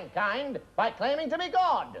deceived mankind by claiming to be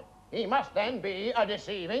God. He must then be a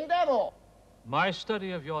deceiving devil. My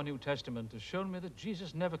study of your New Testament has shown me that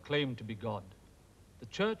Jesus never claimed to be God. The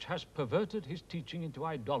church has perverted his teaching into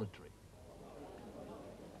idolatry.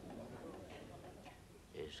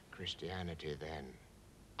 Is Christianity then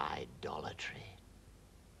idolatry?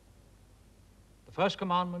 The first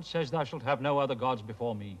commandment says, "Thou shalt have no other gods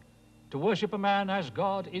before me." To worship a man as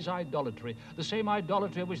God is idolatry, the same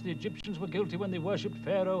idolatry of which the Egyptians were guilty when they worshipped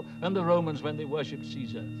Pharaoh and the Romans when they worshipped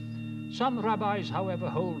Caesar. Some rabbis, however,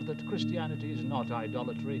 hold that Christianity is not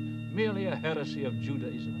idolatry, merely a heresy of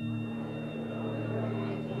Judaism.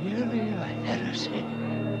 Merely a heresy?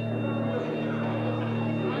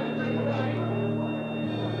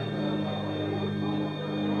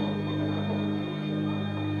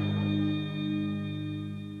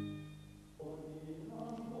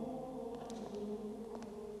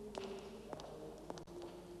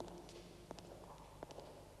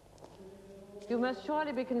 You must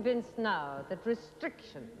surely be convinced now that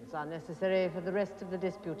restrictions are necessary for the rest of the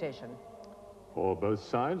disputation. For both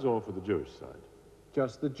sides or for the Jewish side?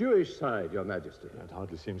 Just the Jewish side, Your Majesty. That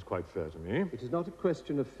hardly seems quite fair to me. It is not a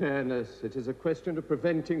question of fairness. It is a question of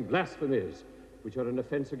preventing blasphemies, which are an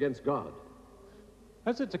offense against God.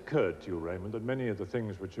 Has it occurred to you, Raymond, that many of the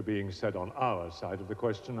things which are being said on our side of the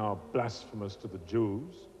question are blasphemous to the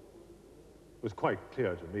Jews? It was quite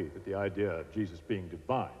clear to me that the idea of Jesus being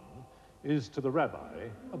divine is to the Rabbi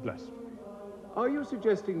a blasphemy. Are you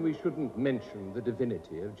suggesting we shouldn't mention the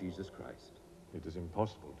divinity of Jesus Christ? It is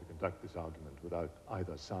impossible to conduct this argument without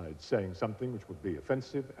either side saying something which would be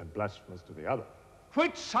offensive and blasphemous to the other.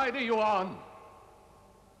 Which side are you on?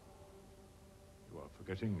 You are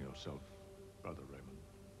forgetting yourself, Brother Raymond.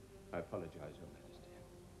 I apologize, Your Majesty.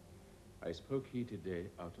 I spoke heatedly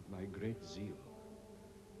out of my great zeal.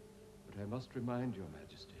 But I must remind Your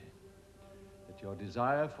Majesty that your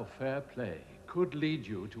desire for fair play could lead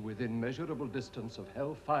you to within measurable distance of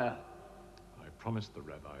hellfire. I promised the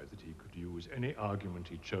Rabbi that he could use any argument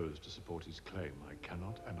he chose to support his claim. I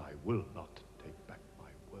cannot and I will not take back my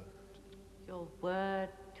word. Your word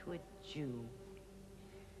to a Jew.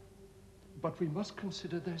 But we must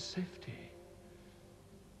consider their safety.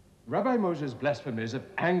 Rabbi Moses' blasphemies have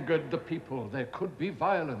angered the people. There could be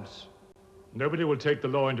violence. Nobody will take the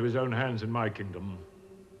law into his own hands in my kingdom.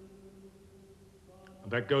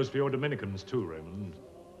 And that goes for your Dominicans too, Raymond.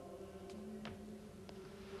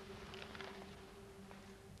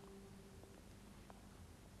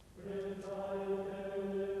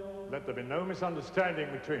 Let there be no misunderstanding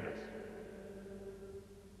between us.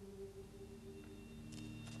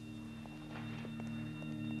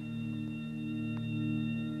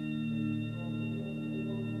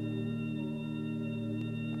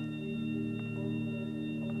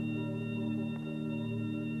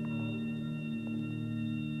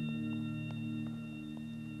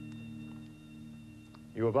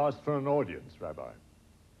 You have asked for an audience, Rabbi.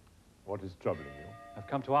 What is troubling you? I've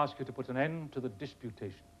come to ask you to put an end to the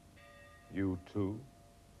disputation. You too?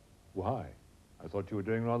 Why? I thought you were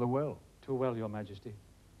doing rather well. Too well, Your Majesty.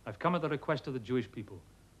 I've come at the request of the Jewish people,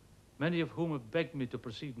 many of whom have begged me to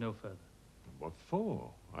proceed no further. What for?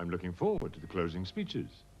 I'm looking forward to the closing speeches.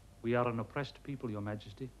 We are an oppressed people, Your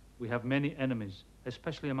Majesty. We have many enemies,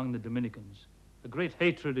 especially among the Dominicans. A great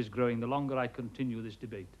hatred is growing the longer I continue this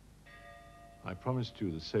debate. I promised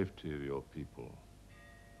you the safety of your people.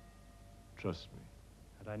 Trust me.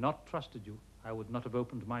 Had I not trusted you, I would not have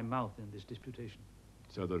opened my mouth in this disputation.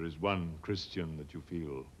 So there is one Christian that you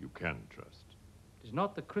feel you can trust. It is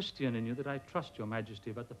not the Christian in you that I trust, Your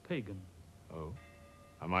Majesty, but the pagan. Oh?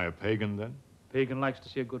 Am I a pagan, then? Pagan likes to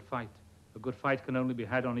see a good fight. A good fight can only be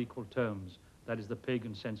had on equal terms. That is the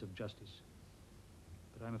pagan sense of justice.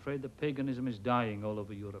 But I'm afraid that paganism is dying all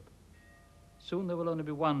over Europe. Soon there will only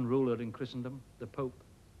be one ruler in Christendom, the Pope,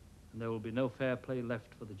 and there will be no fair play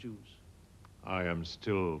left for the Jews. I am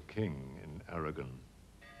still king in Aragon.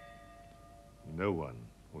 No one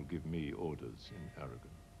will give me orders in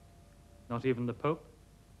Aragon. Not even the Pope?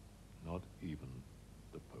 Not even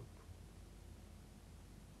the Pope.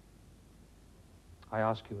 I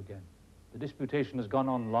ask you again. The disputation has gone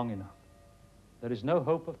on long enough. There is no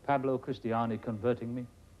hope of Pablo Christian converting me.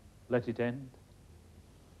 Let it end.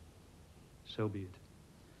 So be it.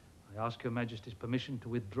 I ask Your Majesty's permission to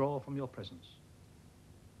withdraw from your presence.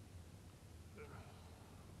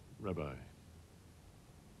 Rabbi,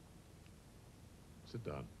 sit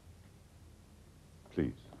down.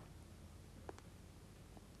 Please.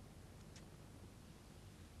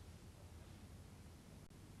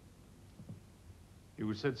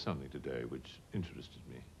 You said something today which interested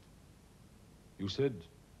me. You said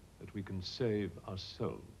that we can save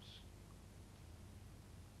ourselves.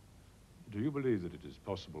 Do you believe that it is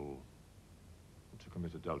possible to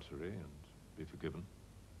commit adultery and be forgiven?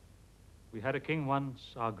 We had a king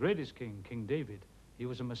once, our greatest king, King David. He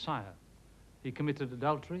was a Messiah. He committed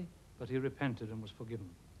adultery, but he repented and was forgiven.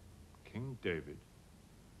 King David,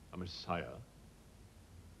 a Messiah?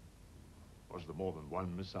 Was there more than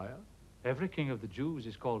one Messiah? Every king of the Jews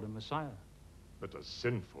is called a Messiah. But a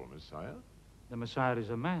sinful Messiah? The Messiah is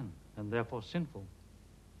a man, and therefore sinful.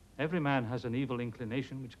 Every man has an evil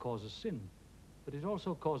inclination which causes sin, but it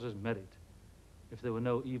also causes merit. If there were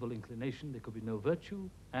no evil inclination, there could be no virtue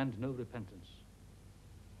and no repentance.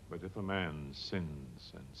 But if a man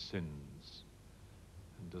sins and sins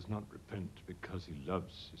and does not repent because he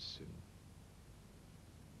loves his sin,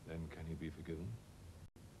 then can he be forgiven?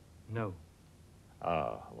 No.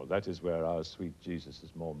 Ah, well, that is where our sweet Jesus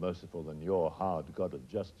is more merciful than your hard God of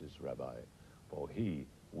justice, Rabbi, for he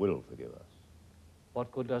will forgive us.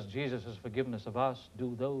 What good does Jesus' forgiveness of us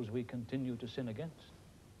do those we continue to sin against?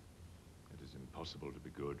 It is impossible to be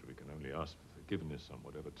good. We can only ask for forgiveness on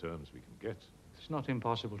whatever terms we can get. It's not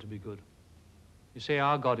impossible to be good. You say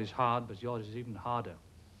our God is hard, but yours is even harder.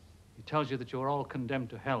 He tells you that you're all condemned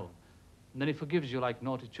to hell, and then he forgives you like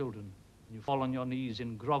naughty children, and you fall on your knees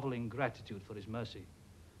in groveling gratitude for his mercy.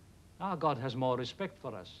 Our God has more respect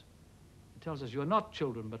for us. He tells us you're not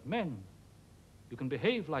children, but men. You can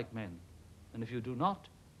behave like men, and if you do not,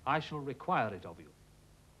 I shall require it of you.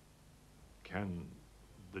 Can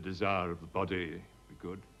the desire of the body be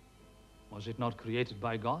good? Was it not created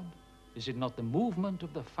by God? Is it not the movement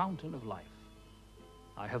of the fountain of life?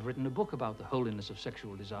 I have written a book about the holiness of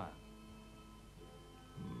sexual desire.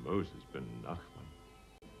 Moses ben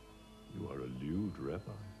Nachman, you are a lewd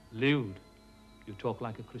rabbi. Lewd? You talk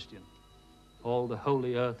like a Christian. All the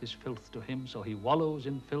holy earth is filth to him, so he wallows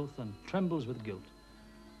in filth and trembles with guilt.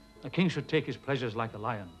 A king should take his pleasures like a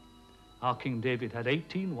lion. Our King David had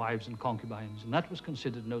 18 wives and concubines, and that was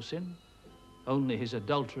considered no sin. Only his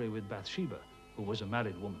adultery with Bathsheba, who was a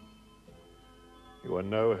married woman. You are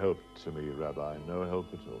no help to me, Rabbi, no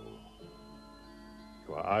help at all.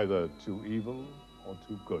 You are either too evil or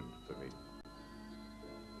too good for me.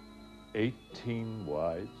 18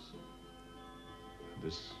 wives, and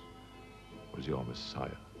this was your Messiah.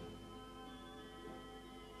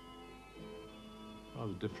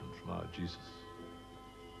 Rather different from our Jesus.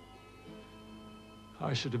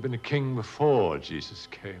 I should have been a king before Jesus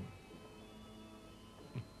came.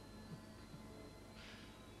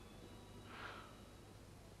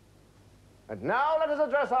 And now let us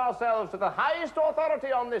address ourselves to the highest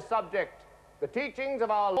authority on this subject, the teachings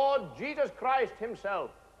of our Lord Jesus Christ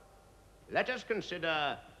himself. Let us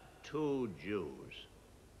consider two Jews,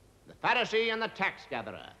 the Pharisee and the tax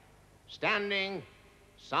gatherer, standing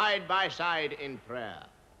side by side in prayer.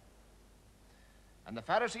 And the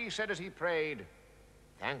Pharisee said as he prayed,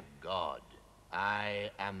 "Thank God,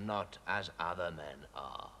 I am not as other men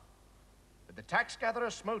are." But the tax gatherer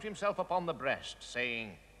smote himself upon the breast,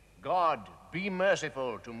 saying, "God, be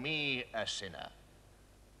merciful to me, a sinner."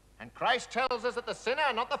 And Christ tells us that the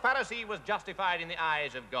sinner, not the Pharisee, was justified in the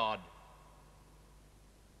eyes of God.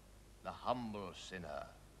 The humble sinner,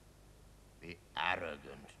 the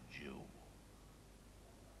arrogant Jew.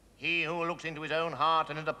 He who looks into his own heart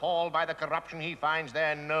and is appalled by the corruption he finds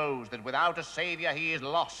there knows that without a Savior he is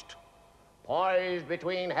lost. Poised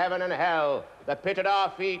between heaven and hell, the pit at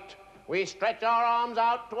our feet, we stretch our arms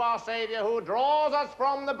out to our Savior who draws us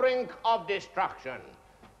from the brink of destruction.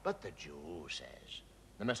 But the Jew says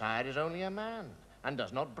the Messiah is only a man and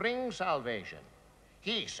does not bring salvation.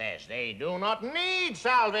 He says they do not need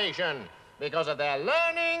salvation because of their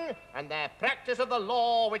learning and their practice of the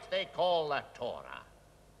law which they call the Torah.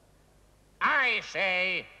 I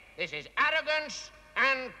say this is arrogance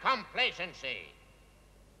and complacency.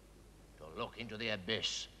 To look into the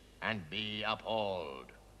abyss and be appalled.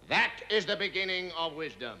 That is the beginning of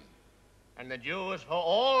wisdom. And the Jews, for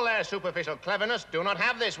all their superficial cleverness, do not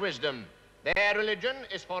have this wisdom. Their religion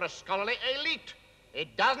is for a scholarly elite.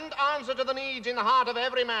 It doesn't answer to the needs in the heart of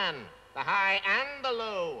every man, the high and the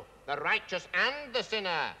low, the righteous and the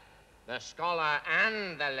sinner, the scholar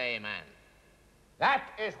and the layman.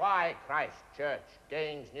 That is why Christ's church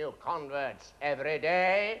gains new converts every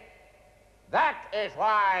day. That is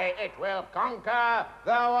why it will conquer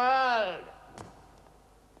the world.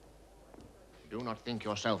 Do not think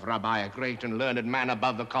yourself, Rabbi, a great and learned man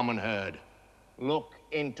above the common herd. Look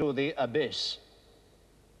into the abyss.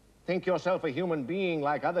 Think yourself a human being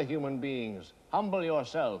like other human beings. Humble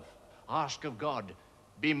yourself. Ask of God,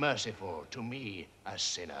 be merciful to me, a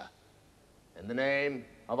sinner. In the name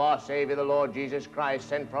of our Savior, the Lord Jesus Christ,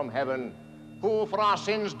 sent from heaven, who for our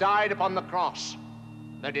sins died upon the cross,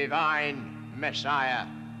 the divine Messiah.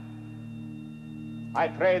 I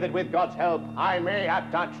pray that with God's help, I may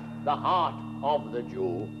have touched the heart of the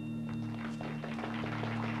Jew.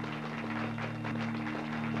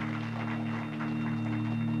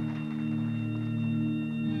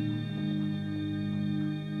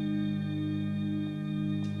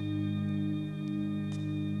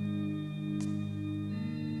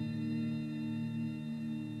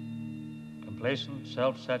 Complacent,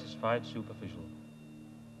 self-satisfied, superficial.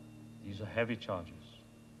 These are heavy charges.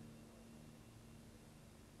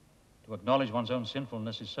 To acknowledge one's own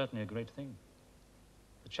sinfulness is certainly a great thing.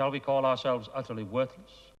 But shall we call ourselves utterly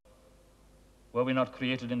worthless? Were we not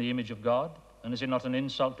created in the image of God? And is it not an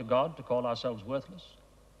insult to God to call ourselves worthless?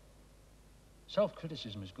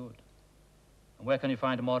 Self-criticism is good. And where can you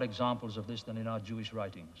find more examples of this than in our Jewish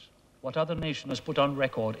writings? what other nation has put on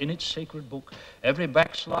record in its sacred book, every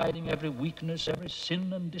backsliding, every weakness, every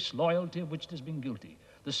sin and disloyalty of which it has been guilty.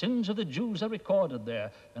 The sins of the Jews are recorded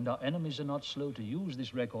there, and our enemies are not slow to use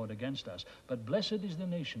this record against us. But blessed is the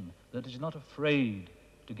nation that is not afraid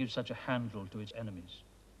to give such a handle to its enemies.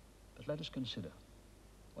 But let us consider,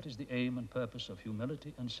 what is the aim and purpose of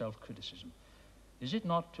humility and self-criticism? Is it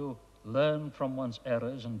not to learn from one's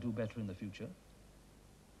errors and do better in the future?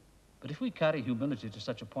 But if we carry humility to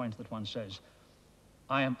such a point that one says,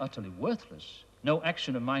 I am utterly worthless, no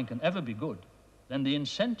action of mine can ever be good, then the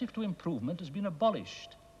incentive to improvement has been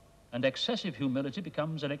abolished, and excessive humility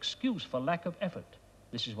becomes an excuse for lack of effort.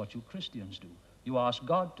 This is what you Christians do. You ask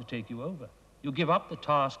God to take you over. You give up the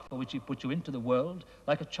task for which he put you into the world,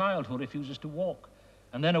 like a child who refuses to walk.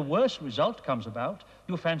 And then a worse result comes about.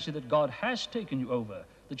 You fancy that God has taken you over,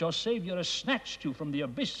 that your Savior has snatched you from the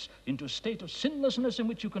abyss into a state of sinlessness in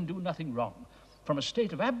which you can do nothing wrong. From a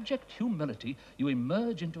state of abject humility, you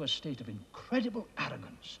emerge into a state of incredible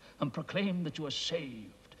arrogance and proclaim that you are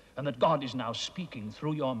saved and that God is now speaking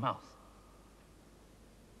through your mouth.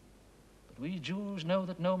 But we Jews know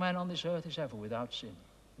that no man on this earth is ever without sin.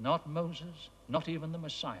 Not Moses, not even the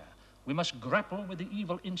Messiah. We must grapple with the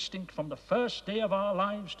evil instinct from the first day of our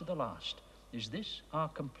lives to the last. Is this our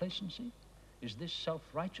complacency? Is this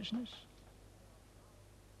self-righteousness?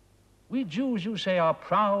 We Jews, you say, are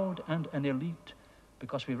proud and an elite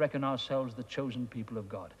because we reckon ourselves the chosen people of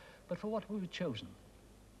God. But for what were we chosen?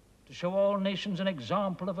 To show all nations an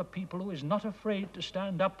example of a people who is not afraid to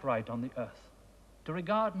stand upright on the earth, to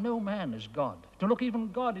regard no man as God, to look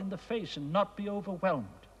even God in the face and not be overwhelmed.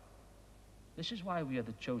 This is why we are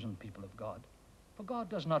the chosen people of God. For God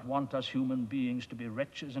does not want us human beings to be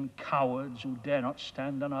wretches and cowards who dare not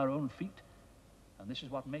stand on our own feet. And this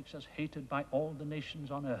is what makes us hated by all the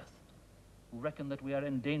nations on earth, who reckon that we are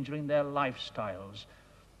endangering their lifestyles,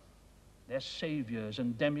 their saviors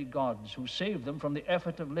and demigods who save them from the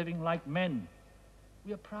effort of living like men.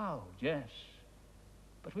 We are proud, yes,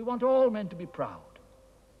 but we want all men to be proud.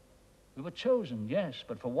 We were chosen, yes,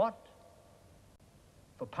 but for what?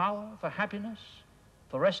 For power, for happiness,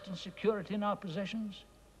 for rest and security in our possessions?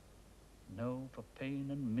 No, for pain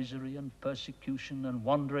and misery and persecution and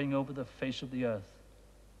wandering over the face of the earth.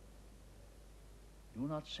 Do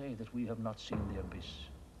not say that we have not seen the abyss.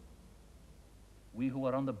 We who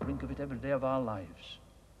are on the brink of it every day of our lives.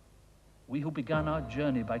 We who began our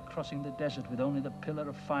journey by crossing the desert with only the pillar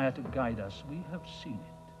of fire to guide us, we have seen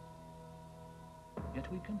it.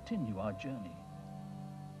 Yet we continue our journey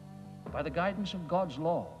by the guidance of God's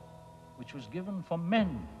law, which was given for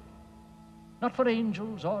men, not for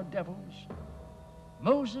angels or devils.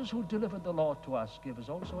 Moses, who delivered the law to us, gave us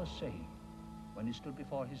also a saying when he stood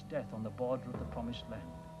before his death on the border of the promised land.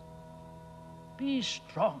 Be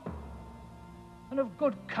strong and of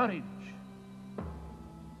good courage.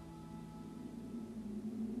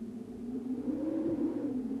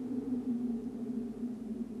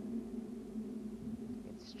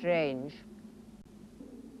 It's strange.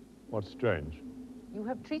 What's strange? You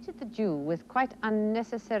have treated the Jew with quite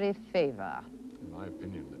unnecessary favor. In my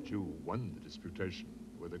opinion, the Jew won the disputation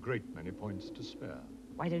with a great many points to spare.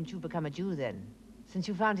 Why don't you become a Jew then, since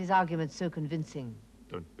you found his arguments so convincing?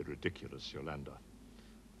 Don't be ridiculous, Yolanda.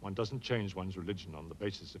 One doesn't change one's religion on the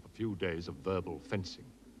basis of a few days of verbal fencing.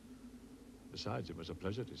 Besides, it was a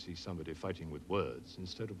pleasure to see somebody fighting with words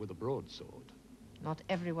instead of with a broadsword. Not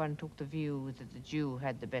everyone took the view that the Jew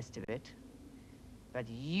had the best of it. But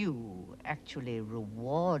you actually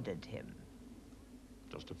rewarded him.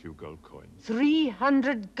 Just a few gold coins.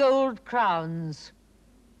 300 gold crowns.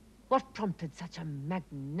 What prompted such a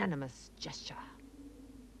magnanimous gesture?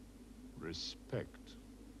 Respect.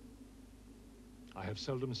 I have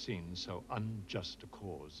seldom seen so unjust a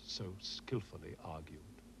cause so skillfully argued.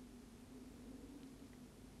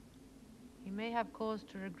 He may have cause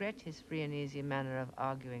to regret his free and easy manner of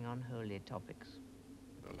arguing on holy topics.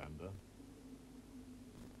 Yolanda.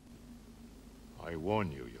 I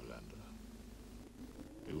warn you, Yolanda.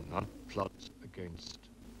 Do not plot against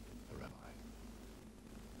the Rabbi.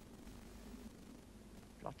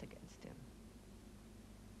 Plot against him?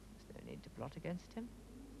 There's no need to plot against him.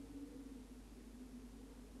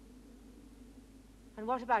 And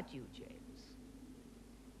what about you, James?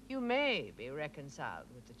 You may be reconciled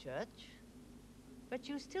with the church, but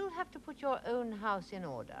you still have to put your own house in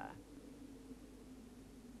order.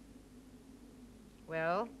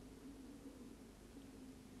 Well?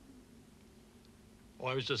 Oh,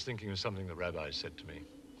 I was just thinking of something the Rabbi said to me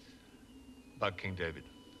about King David.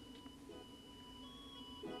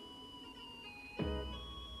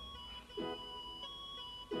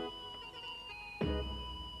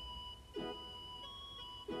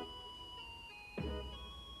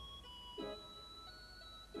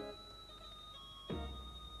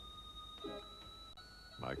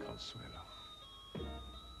 my Consuelo?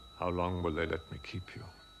 How long will they let me keep you?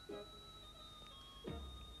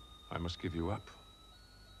 I must give you up.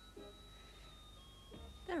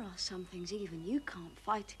 There are some things even you can't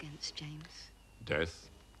fight against, James. Death,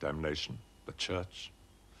 damnation, the church,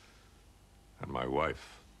 and my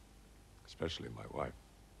wife, especially my wife.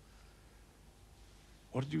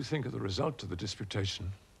 What did you think of the result of the disputation?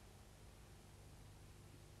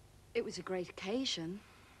 It was a great occasion.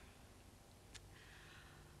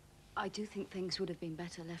 I do think things would have been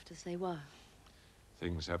better left as they were.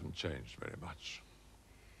 Things haven't changed very much.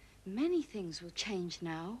 Many things will change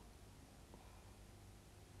now.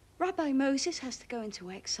 Rabbi Moses has to go into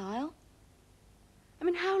exile. I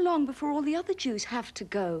mean, how long before all the other Jews have to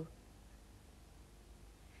go?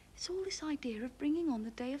 It's all this idea of bringing on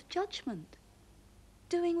the day of judgment.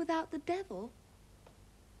 Doing without the devil.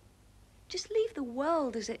 Just leave the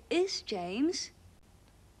world as it is, James.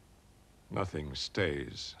 Nothing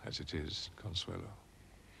stays as it is, Consuelo.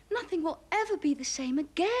 Nothing will ever be the same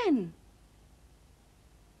again.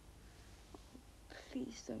 Oh,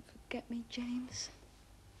 please don't forget me, James.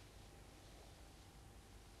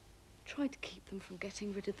 Try to keep them from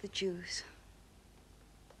getting rid of the Jews.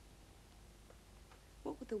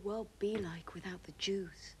 What would the world be like without the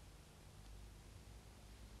Jews?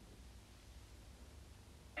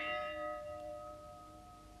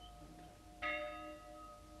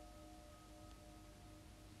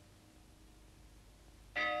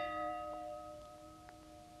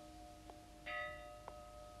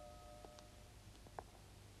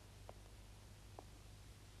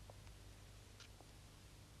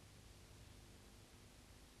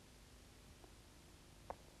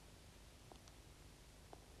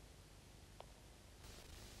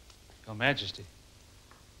 Your Majesty.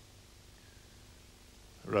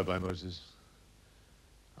 Rabbi Moses,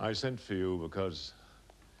 I sent for you because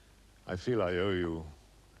I feel I owe you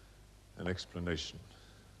an explanation.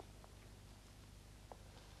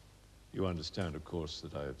 You understand, of course,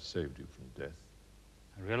 that I have saved you from death.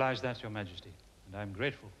 I realize that, Your Majesty, and I'm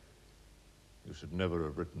grateful. You should never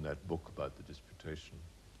have written that book about the disputation.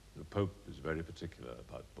 The Pope is very particular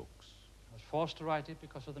about books. I was forced to write it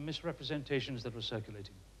because of the misrepresentations that were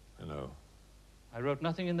circulating. I know. I wrote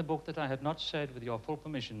nothing in the book that I had not said with your full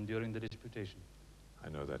permission during the disputation. I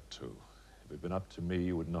know that too. If it had been up to me,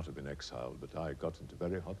 you would not have been exiled, but I got into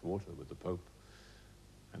very hot water with the Pope,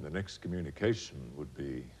 and the next communication would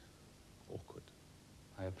be awkward.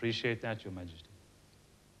 I appreciate that, Your Majesty.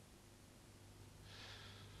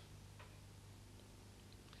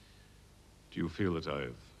 Do you feel that I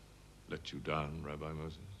have let you down, Rabbi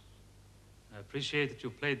Moses? I appreciate that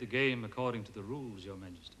you played the game according to the rules, Your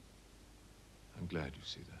Majesty. I'm glad you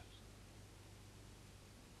see that.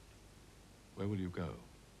 Where will you go?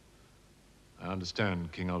 I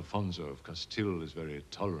understand King Alfonso of Castile is very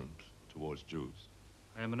tolerant towards Jews.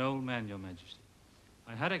 I am an old man, Your Majesty.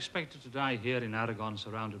 I had expected to die here in Aragon,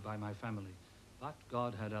 surrounded by my family, but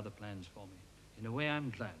God had other plans for me. In a way, I'm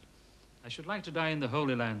glad. I should like to die in the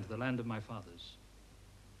Holy Land, the land of my fathers.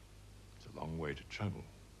 It's a long way to travel.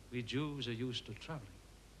 We Jews are used to traveling.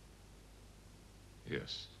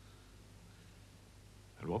 Yes.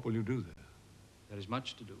 And what will you do there? There is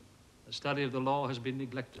much to do. The study of the law has been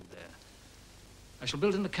neglected there. I shall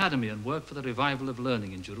build an academy and work for the revival of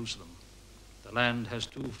learning in Jerusalem. The land has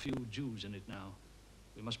too few Jews in it now.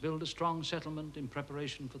 We must build a strong settlement in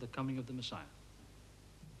preparation for the coming of the Messiah.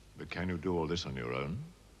 But can you do all this on your own?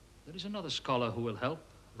 There is another scholar who will help,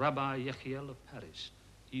 Rabbi Yechiel of Paris.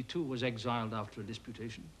 He too was exiled after a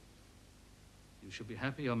disputation. You should be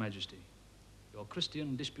happy, Your Majesty. Your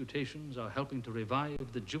Christian disputations are helping to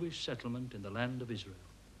revive the Jewish settlement in the land of Israel.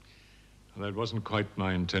 Well, that wasn't quite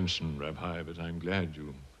my intention, Rabbi, but I'm glad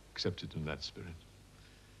you accepted in that spirit.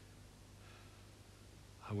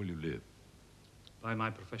 How will you live? By my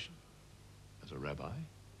profession. As a rabbi?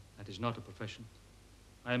 That is not a profession.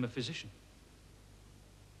 I am a physician.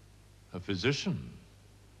 A physician?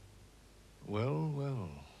 Well, well.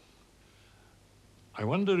 I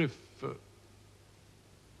wonder if...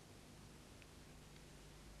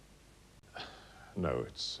 No,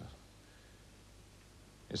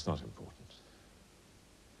 it's not important.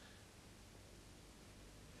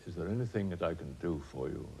 Is there anything that I can do for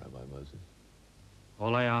you, Rabbi Moses?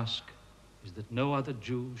 All I ask is that no other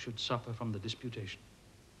Jew should suffer from the disputation.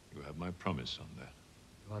 You have my promise on that.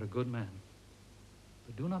 You are a good man.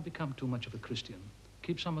 But do not become too much of a Christian.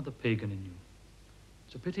 Keep some of the pagan in you.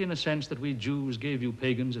 It's a pity in a sense that we Jews gave you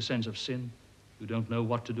pagans a sense of sin. You don't know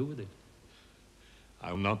what to do with it.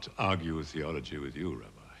 I will not argue theology with you, Rabbi.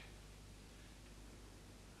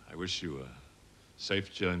 I wish you a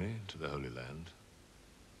safe journey to the Holy Land.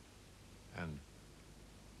 And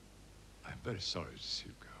I'm very sorry to see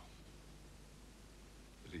you go.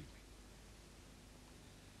 Believe me.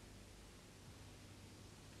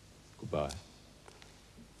 Goodbye.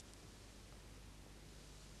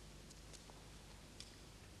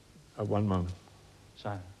 One moment.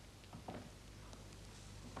 Sire.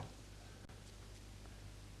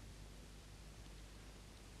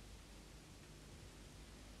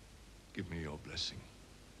 Give me your blessing.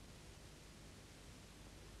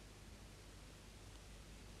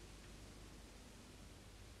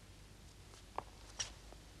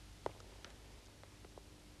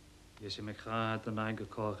 Yesimekha Adonai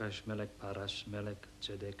Gekoresh Melech Paras Melech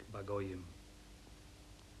Tzedek Bagoyim.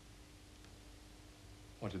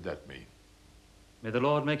 What did that mean? May the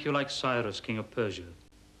Lord make you like Cyrus, king of Persia,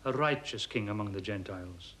 a righteous king among the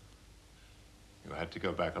Gentiles. You had to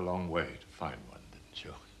go back a long way to find one, didn't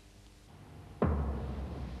you?